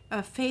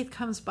 faith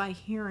comes by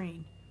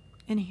hearing,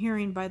 and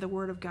hearing by the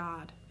word of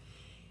God.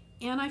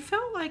 And I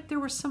felt like there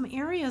were some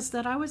areas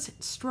that I was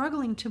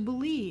struggling to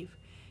believe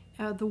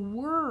the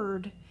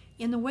word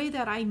in the way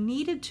that I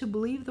needed to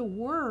believe the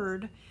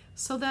word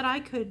so that I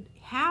could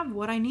have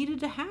what I needed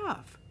to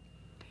have.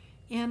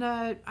 And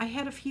I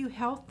had a few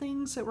health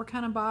things that were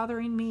kind of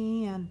bothering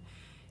me, and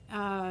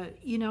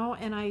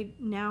and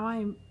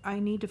I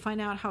need to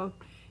find out how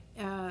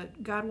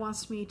God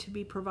wants me to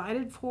be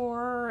provided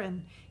for,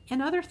 and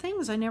other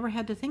things I never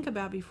had to think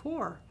about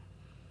before.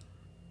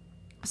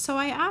 So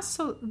I asked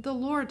the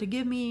Lord to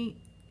give me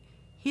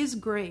his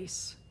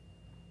grace,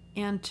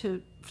 and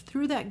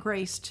through that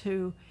grace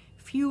to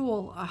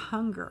fuel a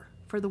hunger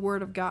for the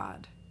Word of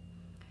God.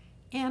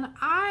 And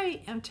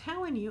I am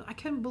telling you, I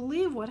couldn't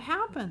believe what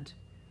happened.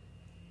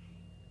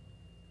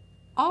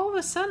 All of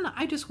a sudden,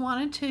 I just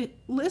wanted to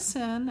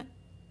listen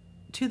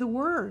to the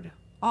Word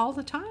all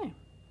the time.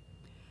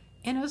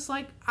 And it was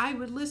like I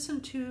would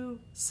listen to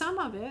some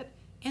of it,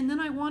 and then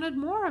I wanted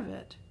more of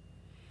it.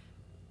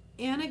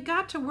 And it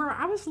got to where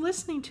I was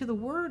listening to the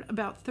Word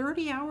about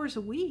 30 hours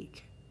a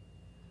week.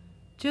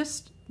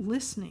 Just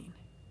listening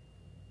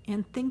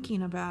and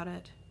thinking about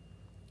it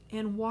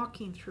and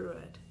walking through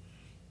it.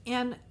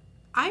 And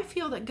I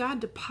feel that God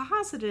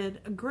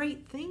deposited a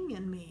great thing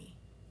in me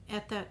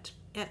at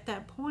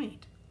that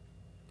point.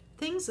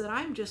 Things that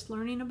I'm just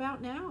learning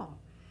about now.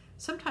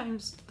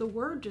 Sometimes the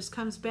Word just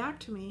comes back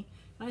to me,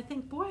 and I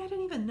think, boy, I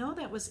didn't even know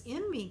that was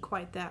in me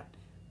quite that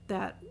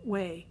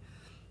way.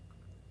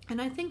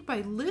 And I think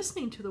by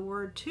listening to the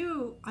Word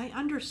too, I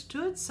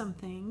understood some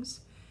things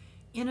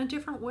in a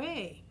different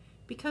way.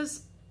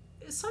 Because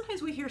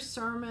sometimes we hear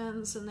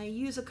sermons and they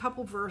use a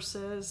couple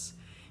verses,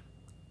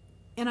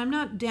 and I'm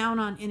not down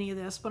on any of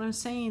this, but I'm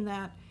saying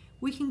that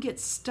we can get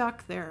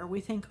stuck there. We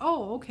think,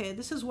 oh, okay,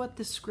 this is what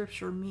this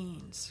scripture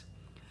means.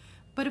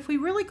 But if we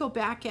really go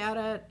back at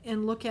it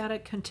and look at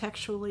it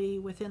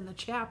contextually within the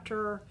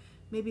chapter,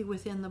 maybe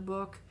within the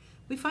book,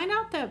 we find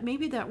out that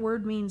maybe that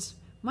word means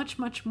much,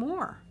 much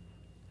more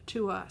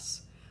to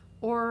us.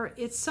 Or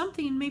it's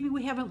something maybe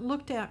we haven't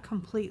looked at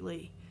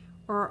completely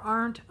or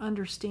aren't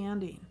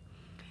understanding.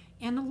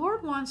 And the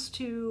Lord wants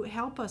to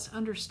help us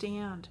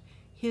understand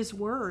his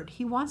word.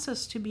 He wants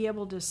us to be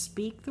able to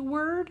speak the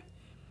word.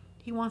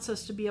 He wants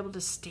us to be able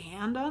to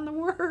stand on the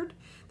word.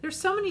 There's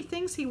so many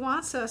things he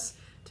wants us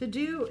to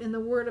do in the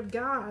word of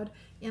God.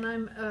 And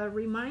I'm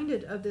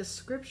reminded of this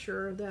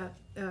scripture that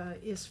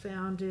is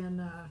found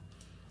in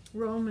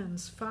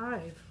Romans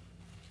 5,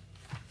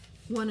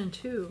 1 and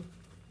 2.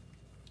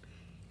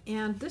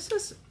 And this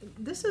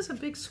is a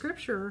big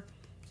scripture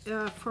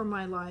for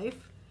my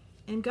life,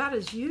 and God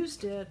has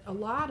used it a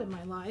lot in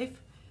my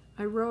life.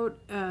 I wrote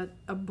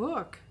a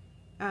book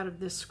out of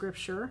this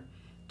scripture.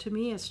 To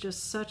me, it's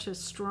just such a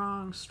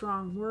strong,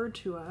 strong word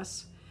to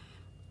us.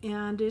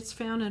 And it's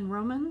found in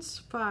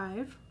Romans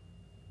 5,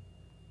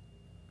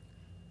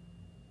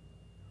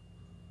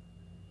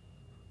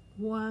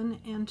 1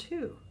 and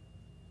 2.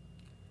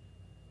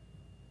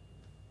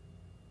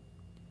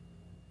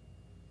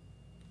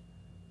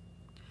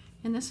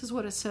 And this is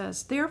what it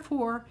says.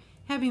 Therefore,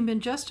 having been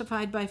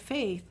justified by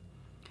faith,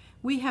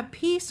 we have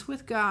peace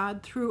with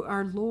God through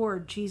our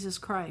Lord Jesus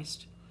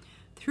Christ,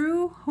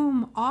 through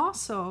whom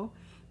also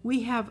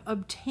we have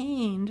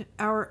obtained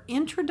our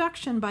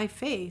introduction by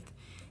faith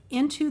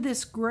into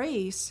this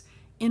grace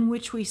in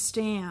which we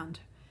stand,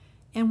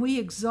 and we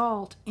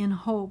exult in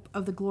hope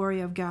of the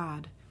glory of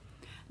God.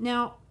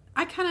 Now,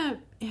 I kind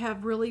of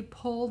have really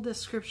pulled this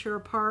scripture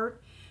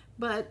apart,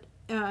 but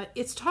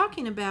it's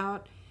talking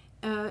about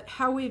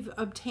how we've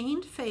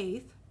obtained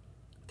faith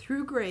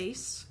through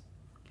grace,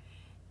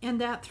 and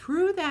that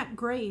through that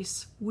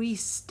grace we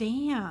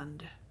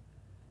stand.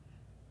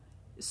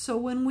 So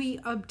when we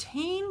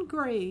obtain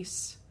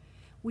grace,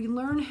 we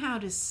learn how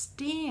to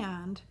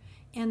stand,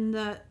 and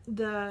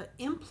the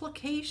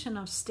implication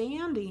of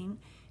standing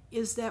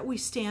is that we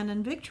stand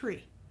in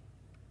victory,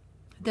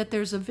 that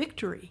there's a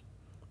victory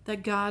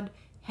that God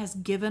has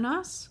given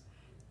us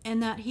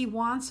and that he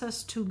wants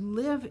us to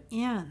live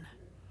in.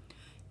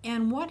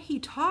 And what he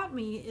taught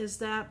me is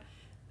that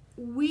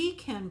we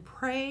can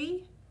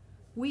pray,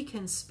 we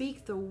can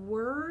speak the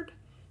word,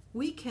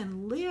 we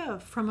can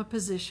live from a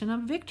position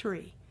of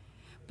victory.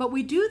 But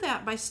we do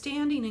that by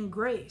standing in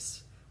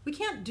grace. We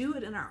can't do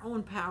it in our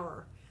own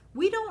power.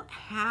 We don't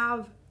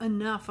have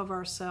enough of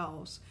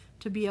ourselves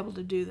to be able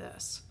to do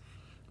this.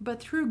 But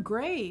through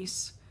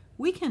grace,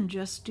 we can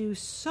just do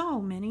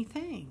so many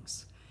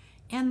things.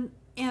 And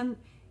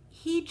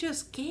he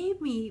just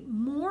gave me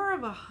more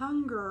of a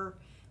hunger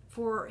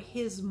for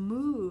his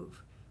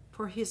move,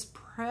 for his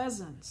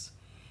presence.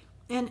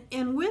 And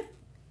with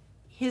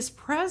his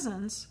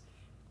presence,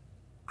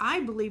 I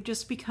believe,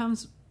 just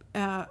becomes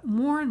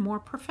more and more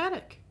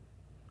prophetic.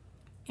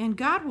 And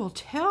God will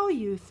tell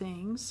you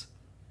things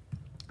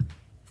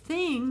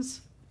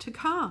to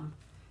come.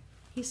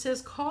 He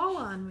says, call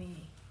on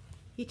me.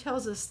 He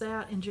tells us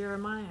that in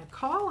Jeremiah.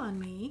 Call on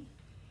me,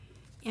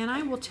 and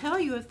I will tell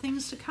you of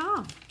things to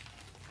come.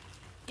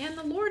 And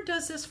the Lord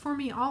does this for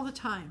me all the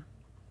time.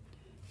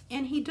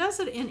 And he does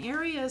it in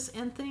areas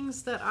and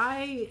things that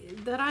I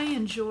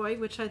enjoy,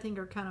 which I think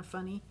are kind of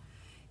funny.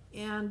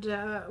 And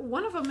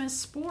one of them is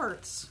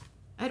sports.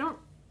 I don't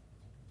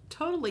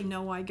totally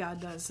know why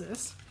God does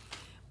this,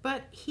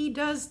 but he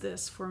does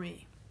this for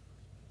me.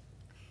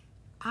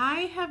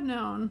 I have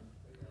known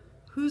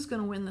who's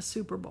going to win the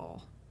Super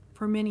Bowl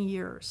for many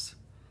years.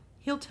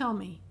 He'll tell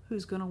me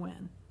who's going to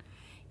win.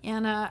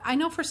 And I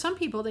know for some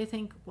people they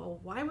think, well,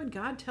 why would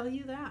God tell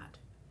you that?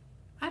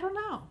 I don't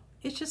know.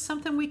 It's just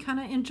something we kind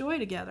of enjoy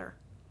together.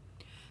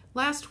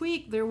 Last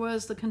week there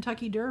was the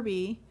Kentucky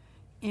Derby,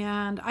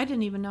 and I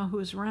didn't even know who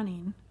was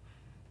running.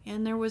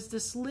 And there was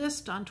this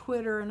list on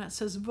Twitter, and it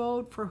says,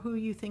 vote for who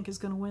you think is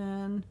going to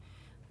win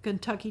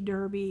Kentucky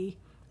Derby.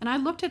 And I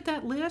looked at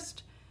that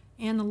list,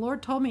 and the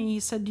Lord told me, he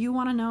said, do you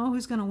want to know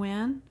who's going to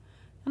win?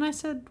 And I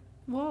said,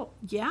 well,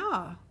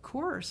 yeah, of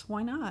course.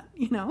 Why not?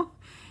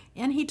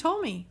 And he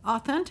told me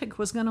authentic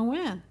was going to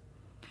win.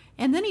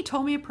 And then he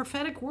told me a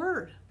prophetic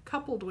word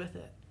coupled with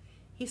it.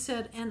 He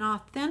said, an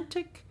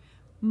authentic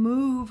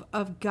move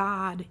of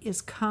God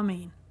is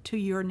coming to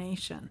your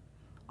nation.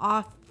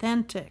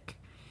 Authentic.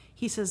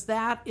 He says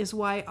that is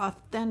why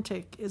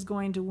authentic is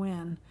going to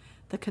win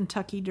the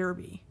Kentucky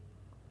Derby.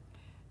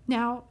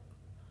 Now,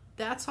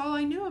 that's all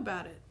I knew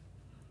about it.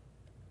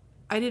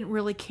 I didn't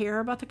really care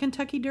about the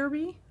Kentucky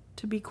Derby,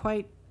 to be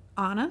quite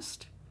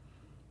honest.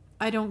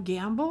 I don't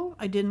gamble.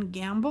 I didn't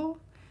gamble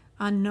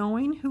on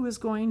knowing who was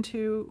going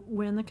to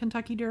win the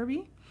Kentucky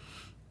Derby.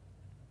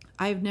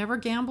 I've never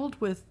gambled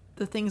with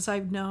the things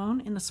I've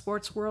known in the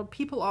sports world.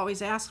 People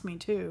always ask me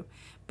too,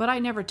 but I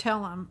never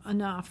tell them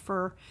enough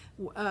for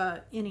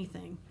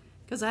anything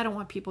because I don't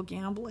want people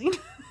gambling.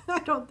 I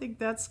don't think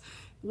that's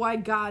why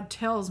God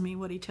tells me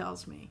what he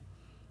tells me.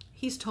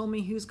 He's told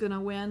me who's going to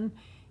win.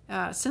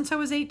 Since I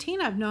was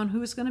 18, I've known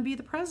who's going to be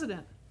the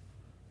president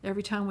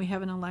every time we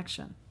have an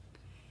election.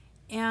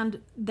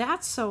 And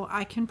that's so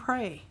I can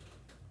pray.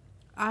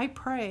 I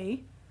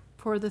pray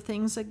for the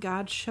things that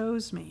God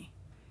shows me.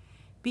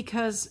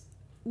 Because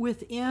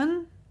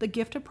within the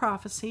gift of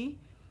prophecy,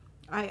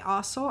 I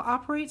also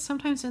operate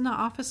sometimes in the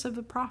office of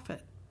a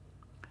prophet.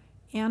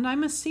 And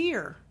I'm a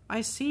seer. I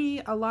see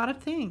a lot of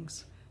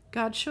things.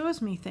 God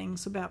shows me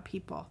things about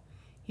people.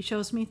 He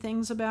shows me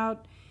things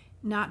about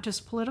not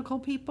just political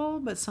people,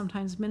 but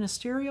sometimes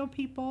ministerial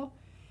people.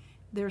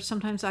 There's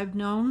sometimes I've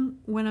known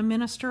when a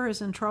minister is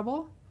in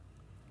trouble,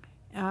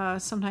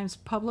 sometimes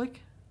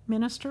public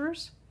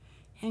ministers,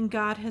 and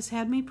God has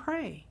had me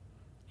pray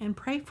and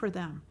pray for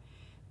them.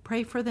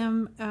 Pray for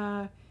them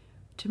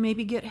to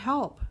maybe get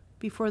help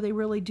before they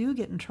really do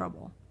get in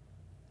trouble.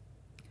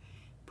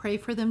 Pray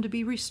for them to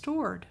be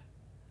restored.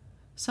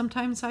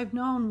 Sometimes I've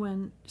known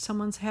when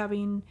someone's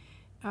having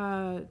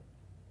a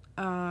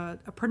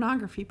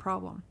pornography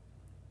problem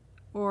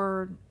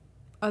or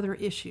other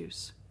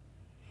issues.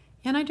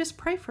 And I just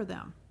pray for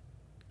them.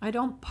 I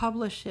don't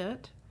publish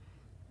it.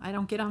 I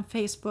don't get on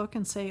Facebook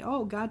and say,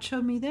 oh, God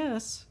showed me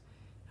this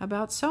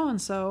about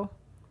so-and-so.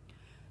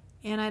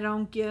 And I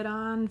don't get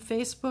on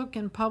Facebook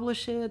and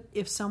publish it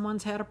if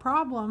someone's had a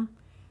problem.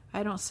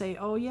 I don't say,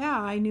 oh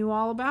yeah, I knew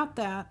all about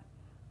that.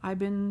 I've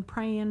been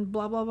praying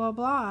blah, blah, blah,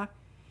 blah.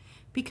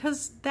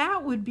 Because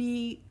that would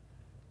be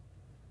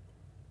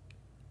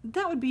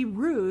that would be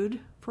rude,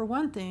 for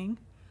one thing,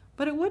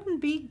 but it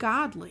wouldn't be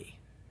godly.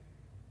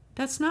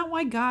 That's not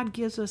why God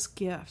gives us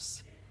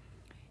gifts.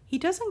 He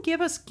doesn't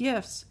give us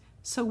gifts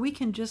so we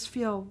can just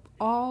feel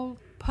all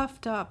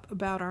puffed up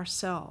about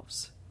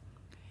ourselves.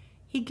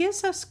 He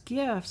gives us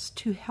gifts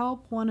to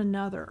help one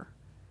another,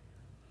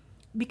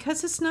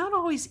 because it's not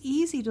always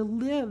easy to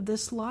live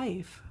this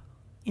life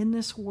in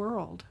this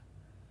world.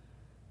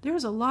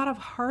 There's a lot of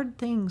hard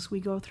things we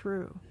go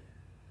through.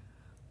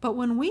 But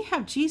when we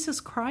have Jesus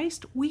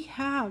Christ, we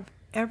have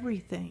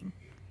everything.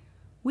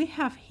 We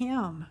have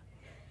Him.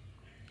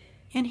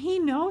 And He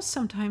knows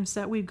sometimes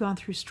that we've gone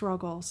through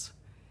struggles.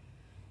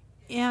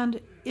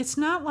 And it's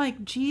not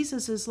like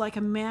Jesus is like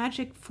a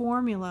magic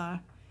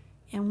formula,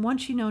 and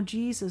once you know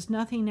Jesus,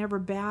 nothing ever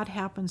bad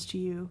happens to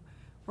you,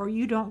 or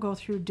you don't go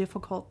through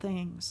difficult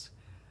things.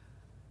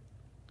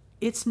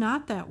 It's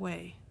not that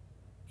way.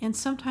 And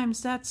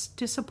sometimes that's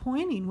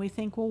disappointing. We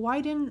think, well,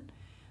 why didn't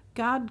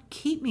God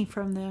keep me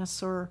from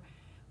this? Or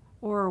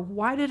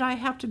why did I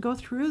have to go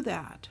through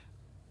that?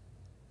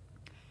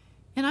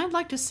 And I'd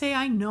like to say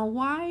I know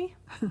why,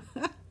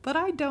 but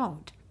I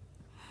don't.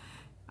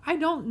 I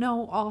don't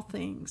know all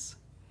things.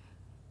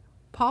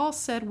 Paul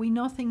said we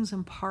know things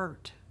in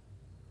part.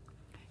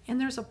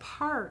 And there's a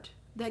part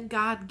that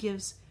God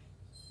gives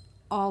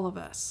all of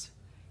us.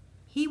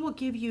 He will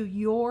give you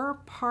your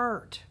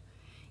part.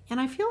 And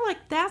I feel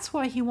like that's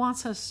why He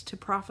wants us to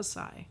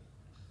prophesy.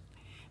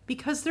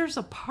 Because there's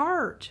a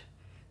part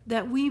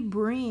that we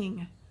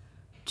bring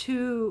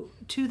to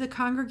the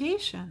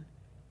congregation.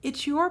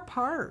 It's your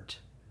part.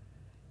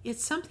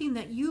 It's something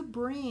that you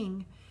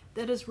bring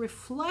that is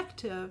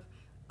reflective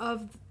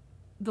of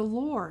the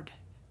Lord.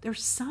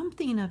 There's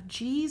something of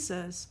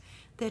Jesus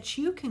that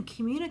you can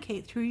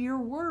communicate through your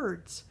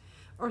words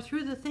or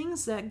through the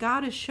things that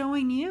God is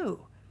showing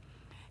you.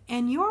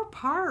 And your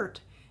part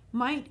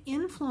might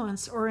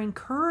influence or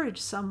encourage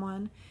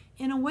someone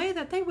in a way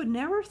that they would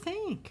never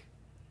think.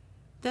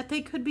 That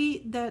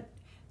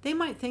they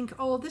might think,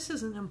 oh, this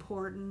isn't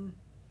important.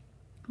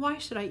 Why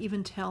should I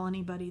even tell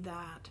anybody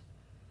that?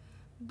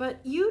 But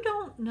you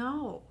don't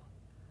know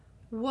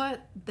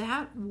what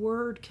that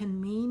word can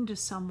mean to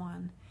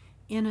someone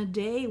in a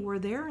day where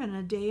they're in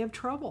a day of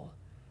trouble.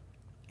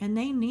 And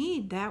they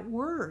need that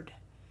word.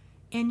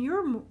 And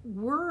your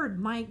word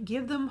might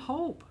give them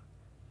hope.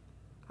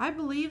 I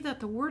believe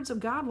that the words of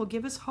God will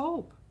give us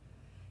hope.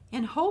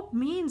 And hope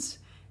means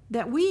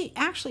that we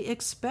actually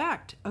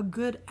expect a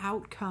good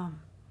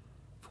outcome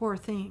for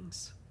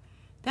things.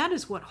 That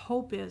is what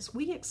hope is.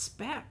 We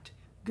expect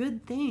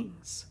good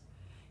things.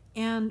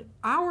 And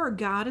our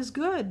God is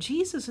good.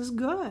 Jesus is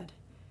good.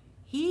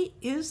 He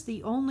is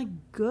the only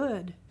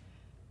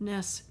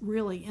goodness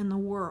really in the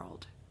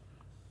world.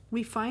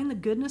 We find the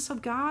goodness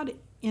of God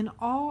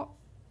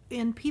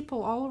in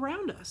people all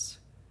around us.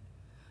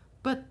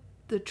 But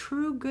the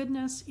true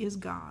goodness is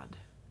God.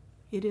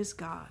 It is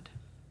God.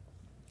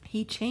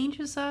 He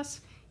changes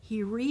us.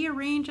 He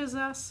rearranges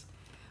us.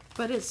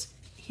 But it's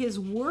His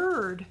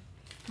word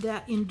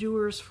that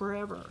endures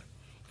forever.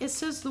 It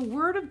says the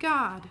word of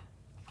God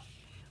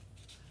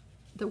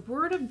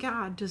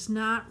does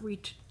not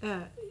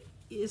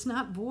is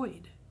not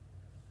void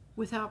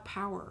without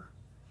power.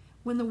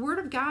 When the word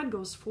of God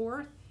goes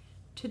forth,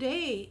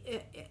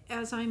 today,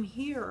 as I'm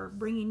here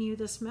bringing you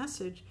this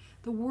message,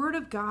 the word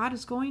of God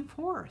is going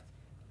forth.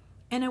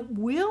 And it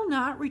will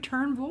not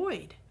return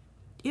void.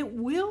 It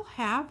will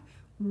have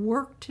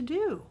work to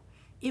do.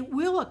 It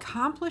will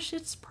accomplish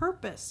its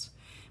purpose.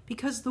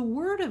 Because the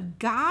word of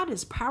God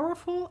is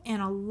powerful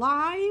and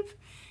alive.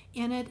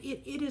 And it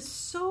is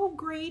so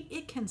great,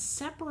 it can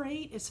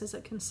separate. It says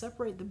it can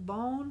separate the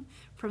bone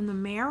from the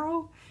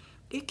marrow.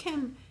 It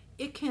can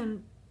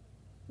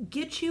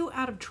get you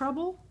out of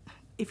trouble.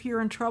 If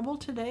you're in trouble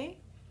today,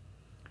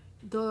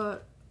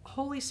 the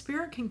Holy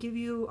Spirit can give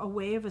you a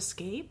way of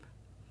escape.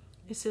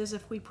 It says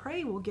if we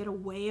pray, we'll get a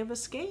way of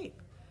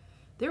escape.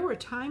 There were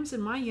times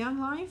in my young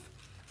life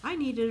I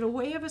needed a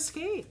way of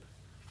escape.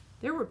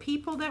 There were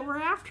people that were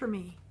after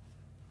me.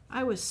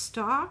 I was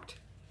stalked.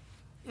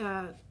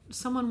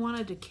 Someone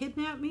wanted to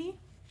kidnap me.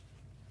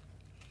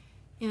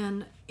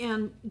 And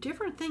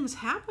different things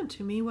happened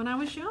to me when I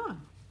was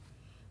young.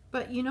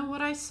 But you know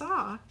what I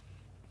saw?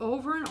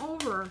 Over and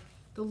over,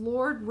 the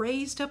Lord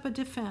raised up a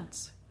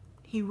defense.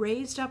 He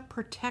raised up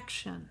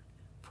protection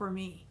for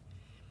me.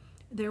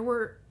 There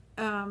were,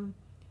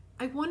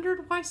 I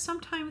wondered why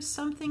sometimes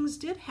some things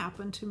did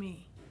happen to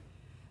me.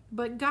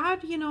 But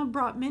God,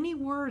 brought many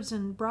words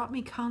and brought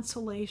me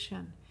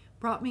consolation,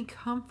 brought me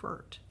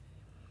comfort.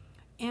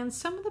 And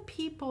some of the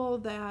people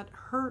that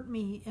hurt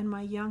me in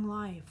my young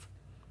life,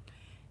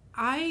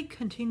 I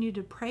continued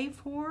to pray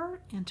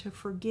for and to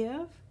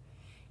forgive.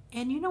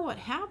 And you know what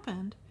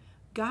happened?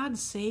 God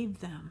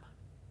saved them.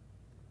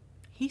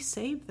 He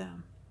saved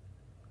them.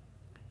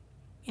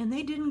 And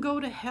they didn't go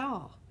to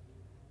hell.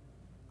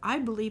 I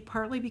believe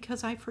partly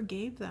because I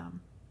forgave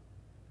them.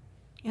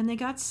 And they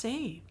got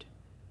saved.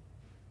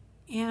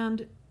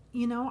 And,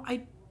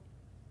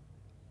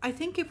 I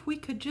think if we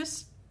could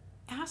just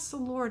ask the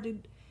Lord to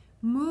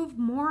move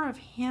more of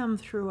Him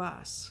through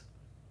us.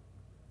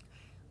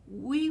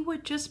 We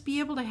would just be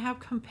able to have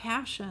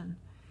compassion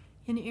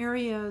in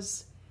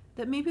areas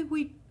that maybe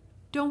we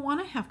don't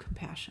want to have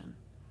compassion.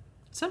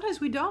 Sometimes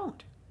we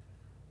don't.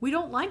 We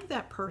don't like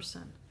that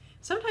person.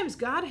 Sometimes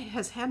God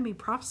has had me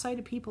prophesy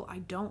to people I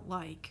don't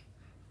like.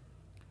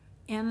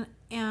 And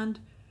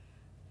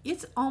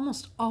it's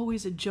almost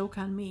always a joke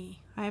on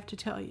me, I have to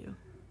tell you.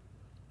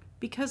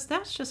 Because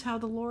that's just how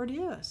the Lord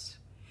is.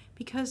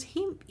 Because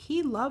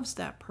He loves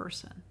that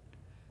person.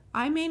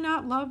 I may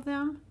not love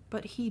them,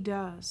 but He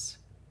does.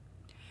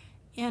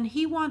 And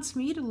He wants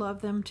me to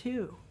love them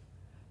too.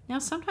 Now,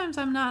 sometimes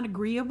I'm not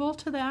agreeable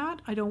to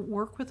that. I don't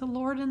work with the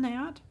Lord in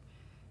that.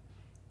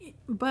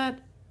 But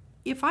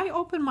if I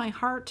open my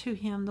heart to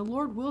Him, the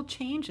Lord will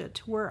change it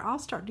to where I'll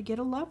start to get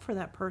a love for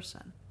that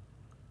person.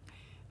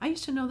 I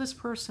used to know this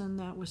person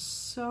that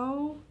was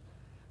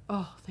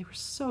they were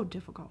so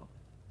difficult.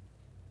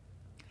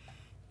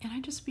 And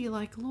I'd just be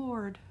like,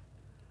 Lord,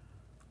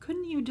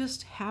 couldn't you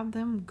just have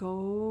them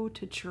go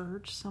to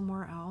church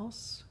somewhere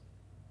else?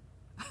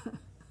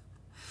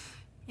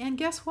 And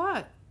guess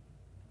what?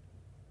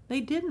 They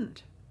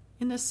didn't.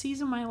 In this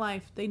season of my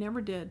life, they never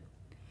did.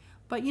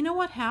 But you know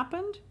what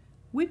happened?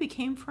 We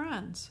became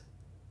friends.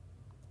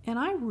 And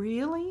I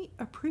really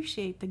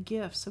appreciate the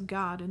gifts of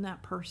God in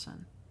that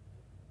person.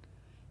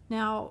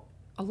 Now,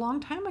 a long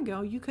time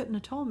ago, you couldn't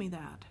have told me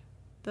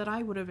that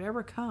I would have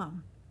ever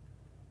come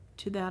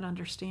to that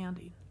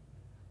understanding.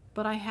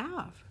 But I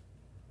have.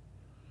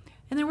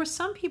 And there were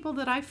some people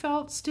that I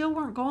felt still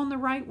weren't going the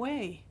right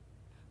way.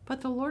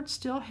 But the Lord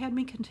still had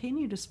me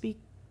continue to speak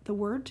the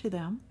word to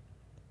them.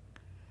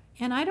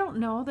 And I don't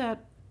know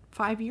that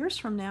 5 years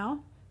from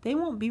now, they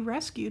won't be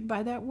rescued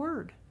by that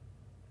word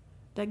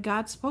that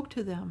God spoke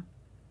to them,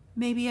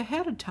 maybe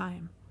ahead of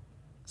time.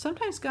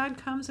 Sometimes God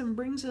comes and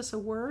brings us a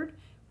word.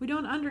 We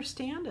don't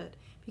understand it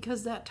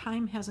because that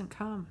time hasn't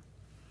come.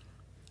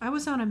 I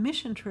was on a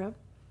mission trip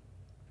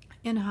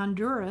in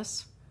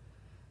Honduras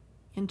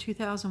in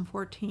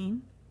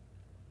 2014.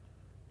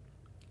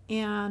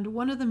 And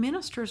one of the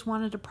ministers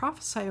wanted to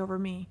prophesy over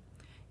me.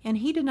 And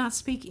he did not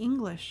speak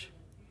English.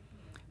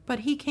 But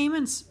he came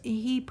and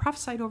he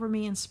prophesied over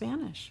me in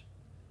Spanish.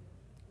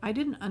 I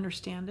didn't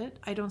understand it.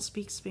 I don't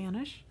speak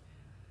Spanish.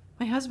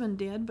 My husband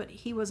did, but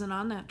he wasn't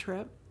on that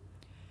trip.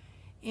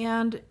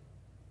 And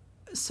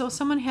so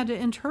someone had to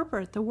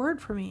interpret the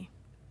word for me.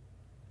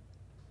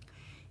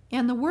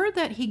 And the word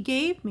that he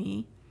gave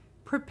me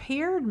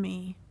prepared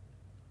me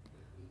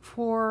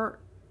for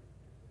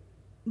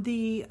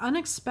the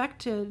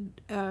unexpected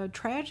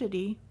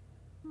tragedy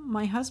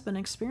my husband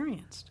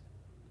experienced.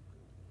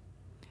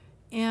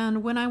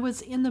 And when I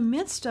was in the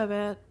midst of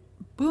it,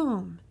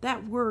 boom,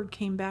 that word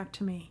came back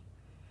to me.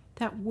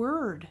 That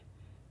word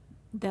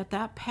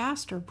that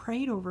pastor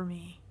prayed over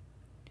me.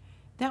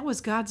 That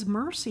was God's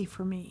mercy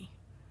for me.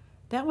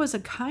 That was a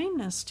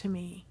kindness to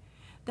me.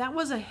 That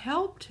was a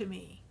help to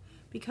me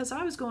because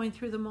I was going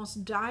through the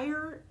most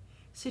dire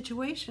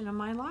situation of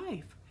my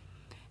life.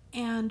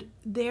 And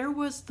there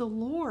was the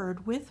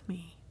Lord with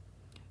me.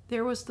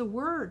 There was the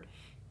word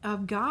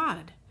of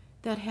God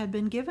that had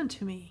been given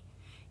to me.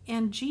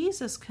 And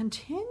Jesus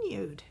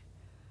continued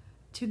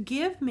to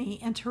give me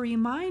and to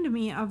remind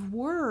me of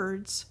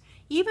words,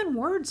 even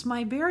words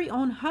my very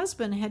own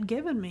husband had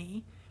given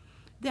me,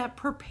 that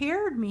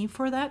prepared me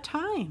for that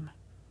time.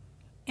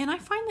 And I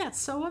find that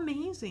so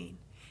amazing.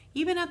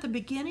 Even at the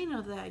beginning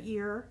of that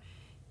year,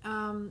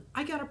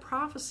 I got a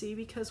prophecy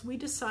because we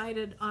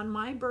decided on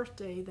my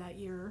birthday that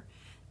year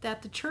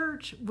that the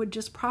church would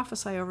just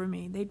prophesy over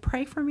me. They'd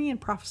pray for me and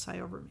prophesy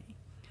over me.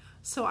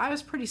 So I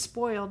was pretty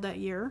spoiled that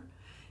year.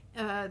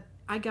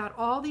 I got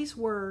all these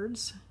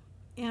words,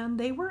 and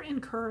they were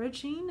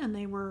encouraging and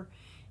they were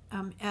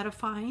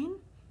edifying.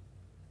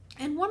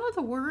 And one of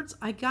the words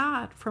I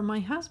got from my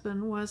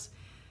husband was,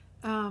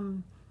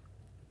 you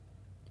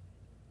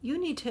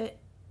need to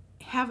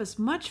have as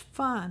much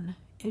fun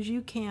as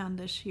you can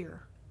this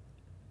year.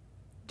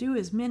 Do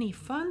as many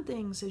fun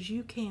things as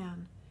you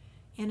can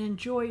and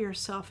enjoy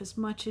yourself as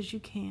much as you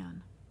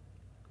can.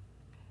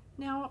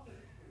 Now,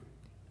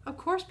 of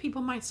course,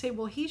 people might say,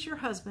 well, he's your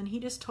husband. He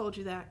just told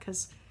you that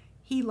because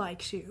he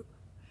likes you.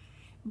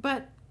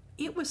 But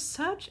it was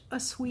such a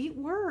sweet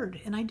word,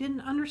 and I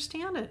didn't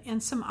understand it.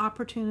 And some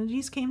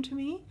opportunities came to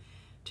me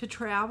to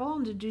travel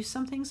and to do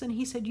some things, and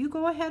he said, you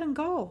go ahead and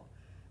go.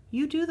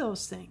 You do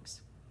those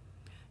things.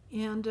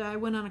 And I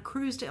went on a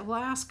cruise to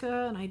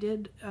Alaska, and I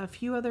did a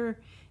few other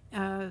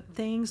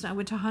things. I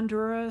went to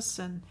Honduras,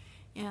 and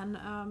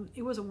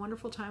it was a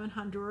wonderful time in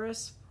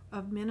Honduras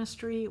of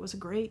ministry. It was a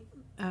great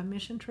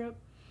mission trip.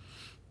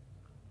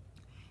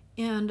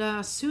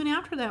 And soon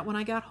after that, when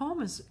I got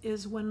home,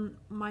 is when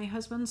my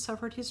husband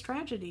suffered his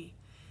tragedy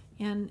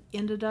and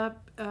ended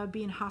up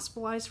being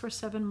hospitalized for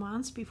 7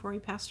 months before he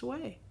passed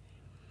away.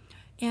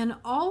 And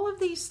all of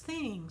these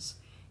things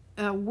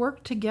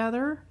worked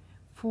together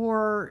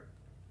for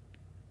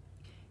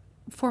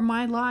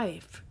my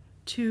life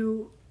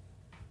to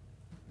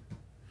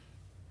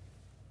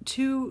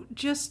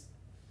just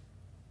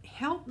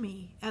help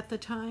me at the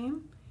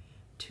time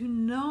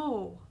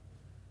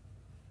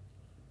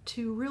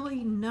to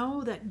really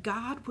know that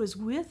God was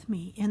with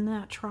me in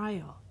that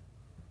trial.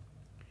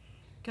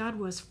 God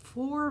was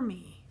for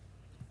me.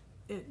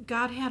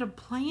 God had a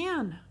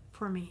plan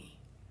for me.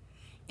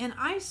 And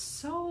I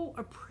so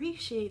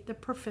appreciate the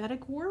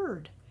prophetic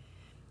word.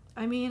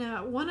 I mean,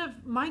 one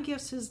of my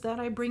gifts is that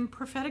I bring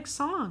prophetic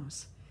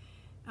songs.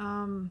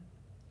 I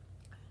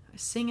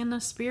sing in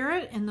the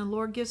Spirit, and the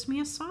Lord gives me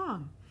a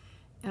song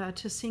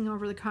to sing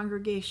over the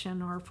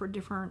congregation or for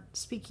different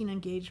speaking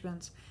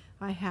engagements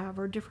I have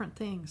or different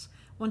things.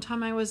 One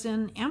time I was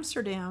in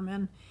Amsterdam,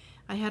 and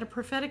I had a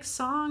prophetic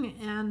song,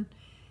 and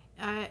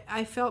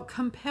I felt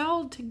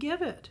compelled to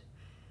give it.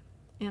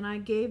 And I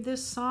gave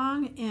this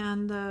song,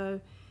 and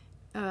the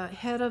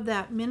head of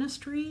that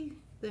ministry,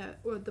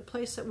 or the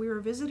place that we were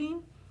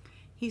visiting,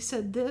 he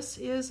said, "This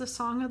is a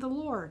song of the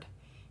Lord,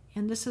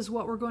 and this is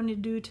what we're going to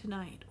do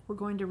tonight. We're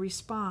going to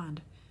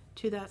respond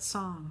to that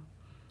song."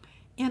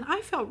 And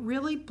I felt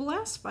really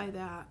blessed by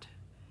that.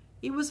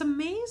 It was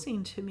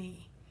amazing to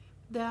me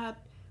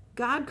that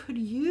God could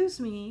use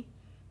me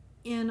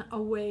in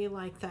a way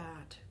like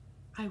that.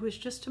 I was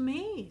just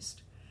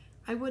amazed.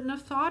 I wouldn't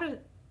have thought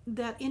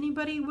that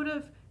anybody would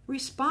have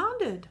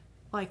responded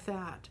like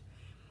that.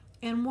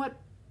 And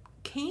what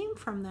came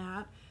from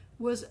that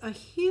was a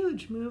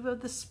huge move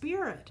of the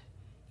Spirit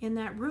in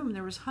that room.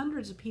 There was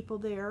hundreds of people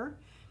there,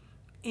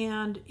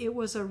 and it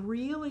was a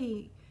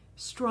really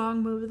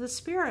strong move of the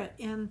Spirit.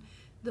 And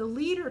the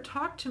leader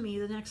talked to me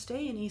the next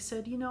day, and he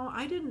said,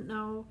 I didn't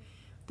know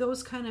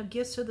those kind of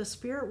gifts of the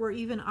Spirit were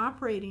even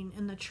operating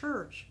in the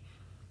church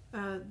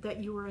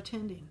that you were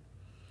attending.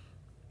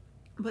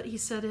 But he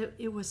said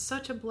it was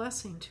such a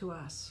blessing to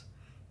us.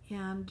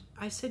 And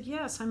I said,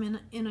 yes, I'm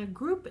in a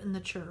group in the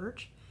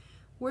church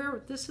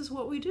where this is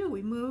what we do.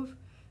 We move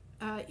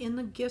in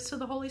the gifts of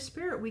the Holy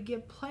Spirit. We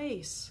give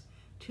place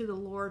to the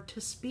Lord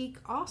to speak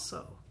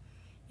also.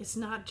 It's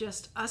not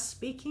just us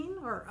speaking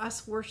or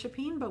us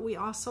worshiping, but we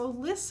also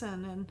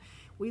listen, and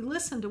we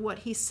listen to what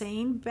he's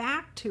saying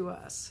back to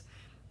us.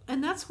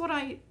 And that's what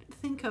I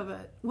think of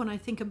it when I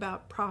think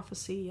about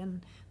prophecy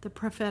and the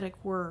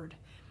prophetic word,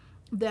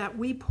 that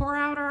we pour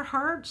out our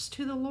hearts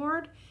to the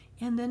Lord,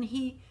 and then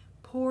he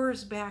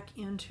pours back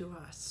into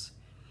us.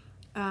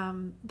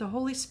 The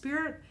Holy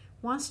Spirit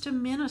wants to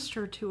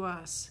minister to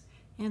us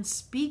and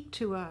speak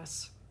to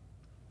us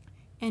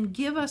and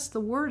give us the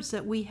words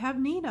that we have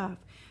need of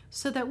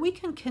so that we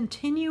can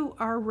continue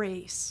our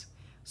race,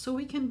 so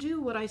we can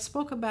do what I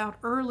spoke about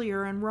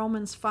earlier in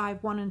Romans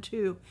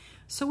 5:1-2,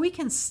 so we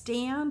can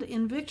stand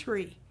in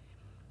victory,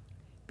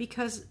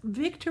 because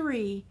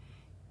victory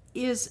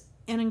is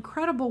an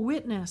incredible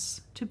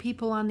witness to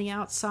people on the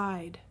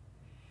outside.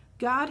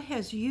 God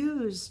has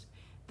used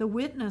the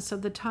witness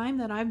of the time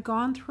that I've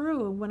gone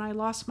through when I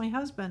lost my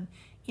husband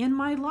in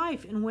my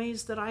life in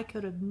ways that I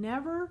could have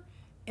never,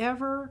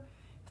 ever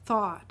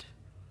thought.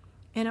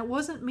 And it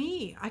wasn't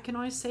me. I can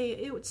always say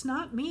it's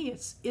not me.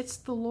 It's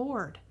the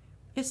Lord.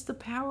 It's the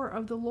power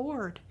of the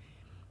Lord.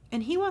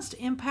 And he wants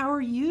to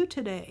empower you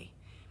today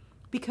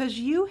because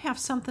you have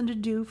something to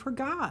do for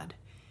God.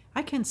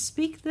 I can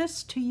speak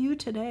this to you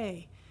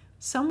today.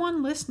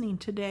 Someone listening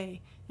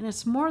today, and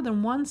it's more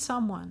than one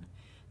someone.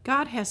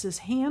 God has his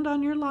hand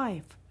on your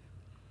life.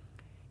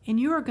 And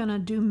you are going to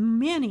do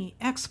many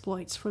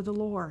exploits for the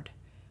Lord.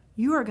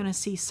 You are going to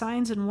see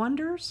signs and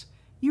wonders.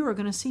 You are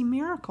going to see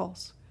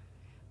miracles.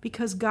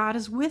 Because God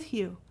is with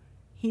you.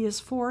 He is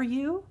for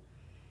you.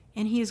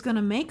 And he is going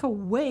to make a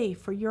way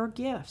for your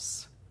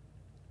gifts.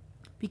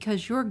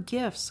 Because your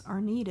gifts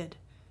are needed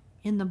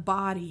in the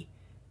body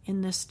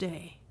in this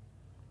day.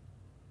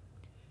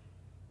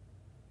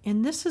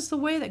 And this is the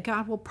way that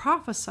God will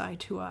prophesy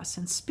to us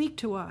and speak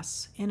to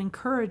us and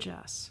encourage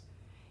us.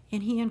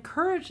 And he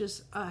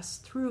encourages us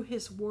through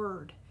his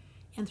word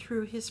and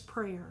through his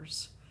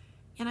prayers.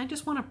 And I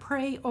just want to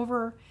pray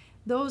over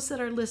those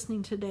that are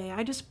listening today.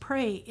 I just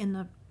pray in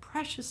the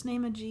precious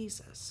name of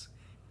Jesus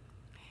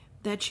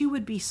that you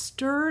would be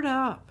stirred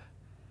up,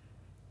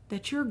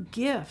 that your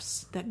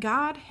gifts that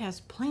God has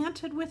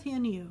planted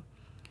within you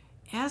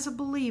as a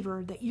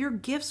believer, that your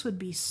gifts would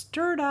be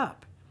stirred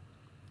up,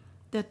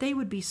 that they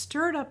would be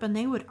stirred up and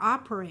they would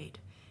operate,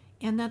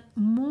 and that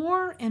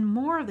more and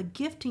more of the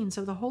giftings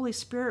of the Holy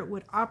Spirit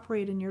would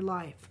operate in your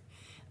life,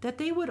 that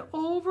they would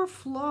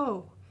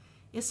overflow.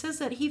 It says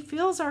that he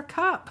fills our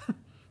cup.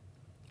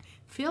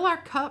 Fill our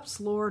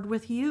cups, Lord,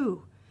 with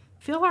you.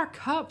 Fill our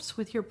cups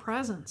with your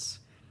presence.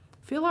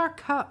 Fill our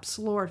cups,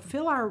 Lord.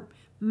 Fill our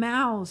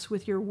mouths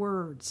with your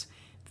words.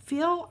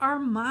 Fill our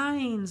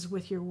minds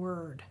with your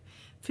word.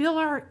 Fill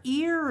our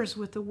ears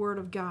with the word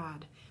of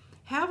God.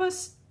 Have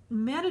us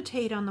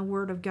meditate on the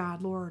word of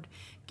God, Lord.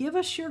 Give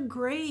us your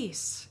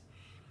grace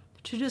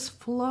to just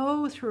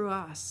flow through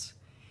us.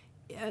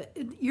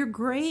 Your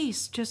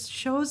grace just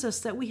shows us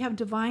that we have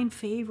divine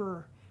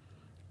favor,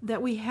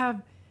 that we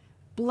have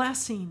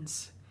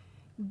blessings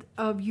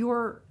of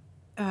your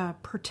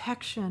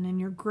protection and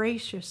your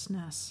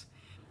graciousness.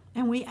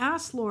 And we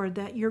ask, Lord,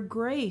 that your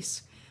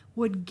grace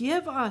would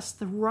give us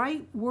the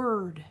right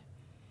word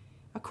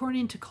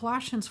according to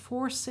Colossians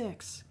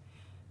 4:6,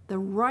 the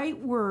right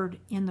word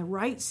in the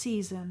right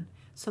season,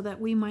 so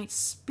that we might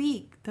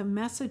speak the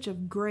message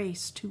of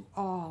grace to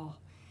all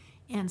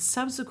and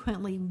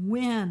subsequently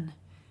win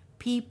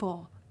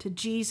people to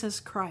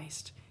Jesus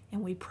Christ.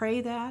 And we pray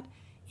that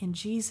in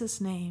Jesus'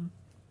 name,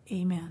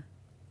 amen.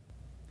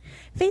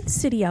 Faith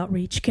City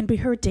Outreach can be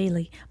heard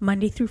daily,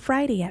 Monday through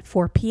Friday at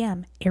 4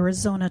 p.m.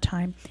 Arizona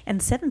time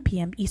and 7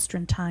 p.m.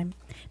 Eastern time.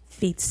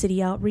 Faith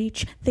City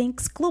Outreach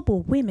thanks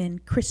Global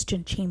Women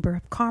Christian Chamber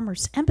of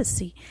Commerce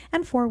Embassy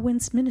and Four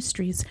Winds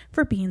Ministries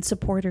for being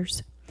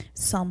supporters.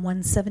 Psalm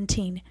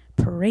 117,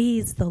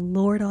 praise the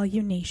Lord, all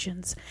you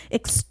nations.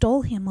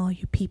 Extol him, all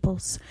you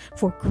peoples,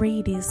 for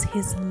great is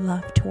his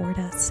love toward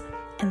us,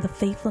 and the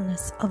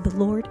faithfulness of the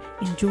Lord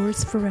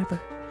endures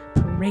forever.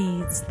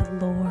 Praise the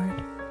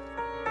Lord.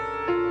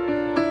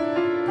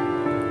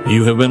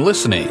 You have been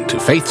listening to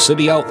Faith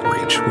City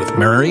Outreach with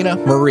Marina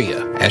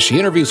Maria as she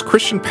interviews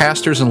Christian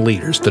pastors and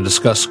leaders to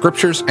discuss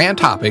scriptures and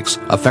topics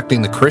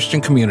affecting the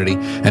Christian community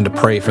and to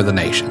pray for the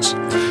nations.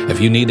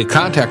 If you need to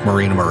contact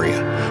Marina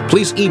Maria,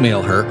 please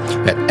email her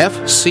at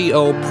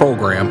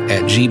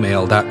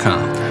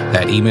fcoprogram@gmail.com.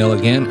 That email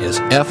again is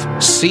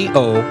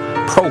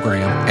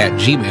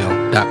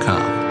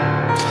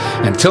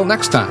fcoprogram@gmail.com. Until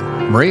next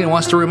time, Marina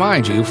wants to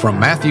remind you from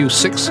Matthew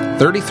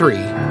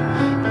 6:33,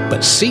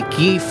 but seek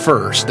ye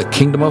first the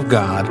kingdom of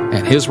God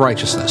and his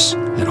righteousness,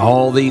 and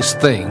all these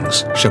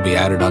things shall be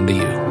added unto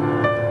you.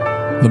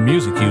 The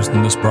music used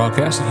in this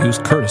broadcast is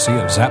used courtesy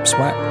of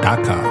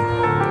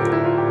Zapsplat.com.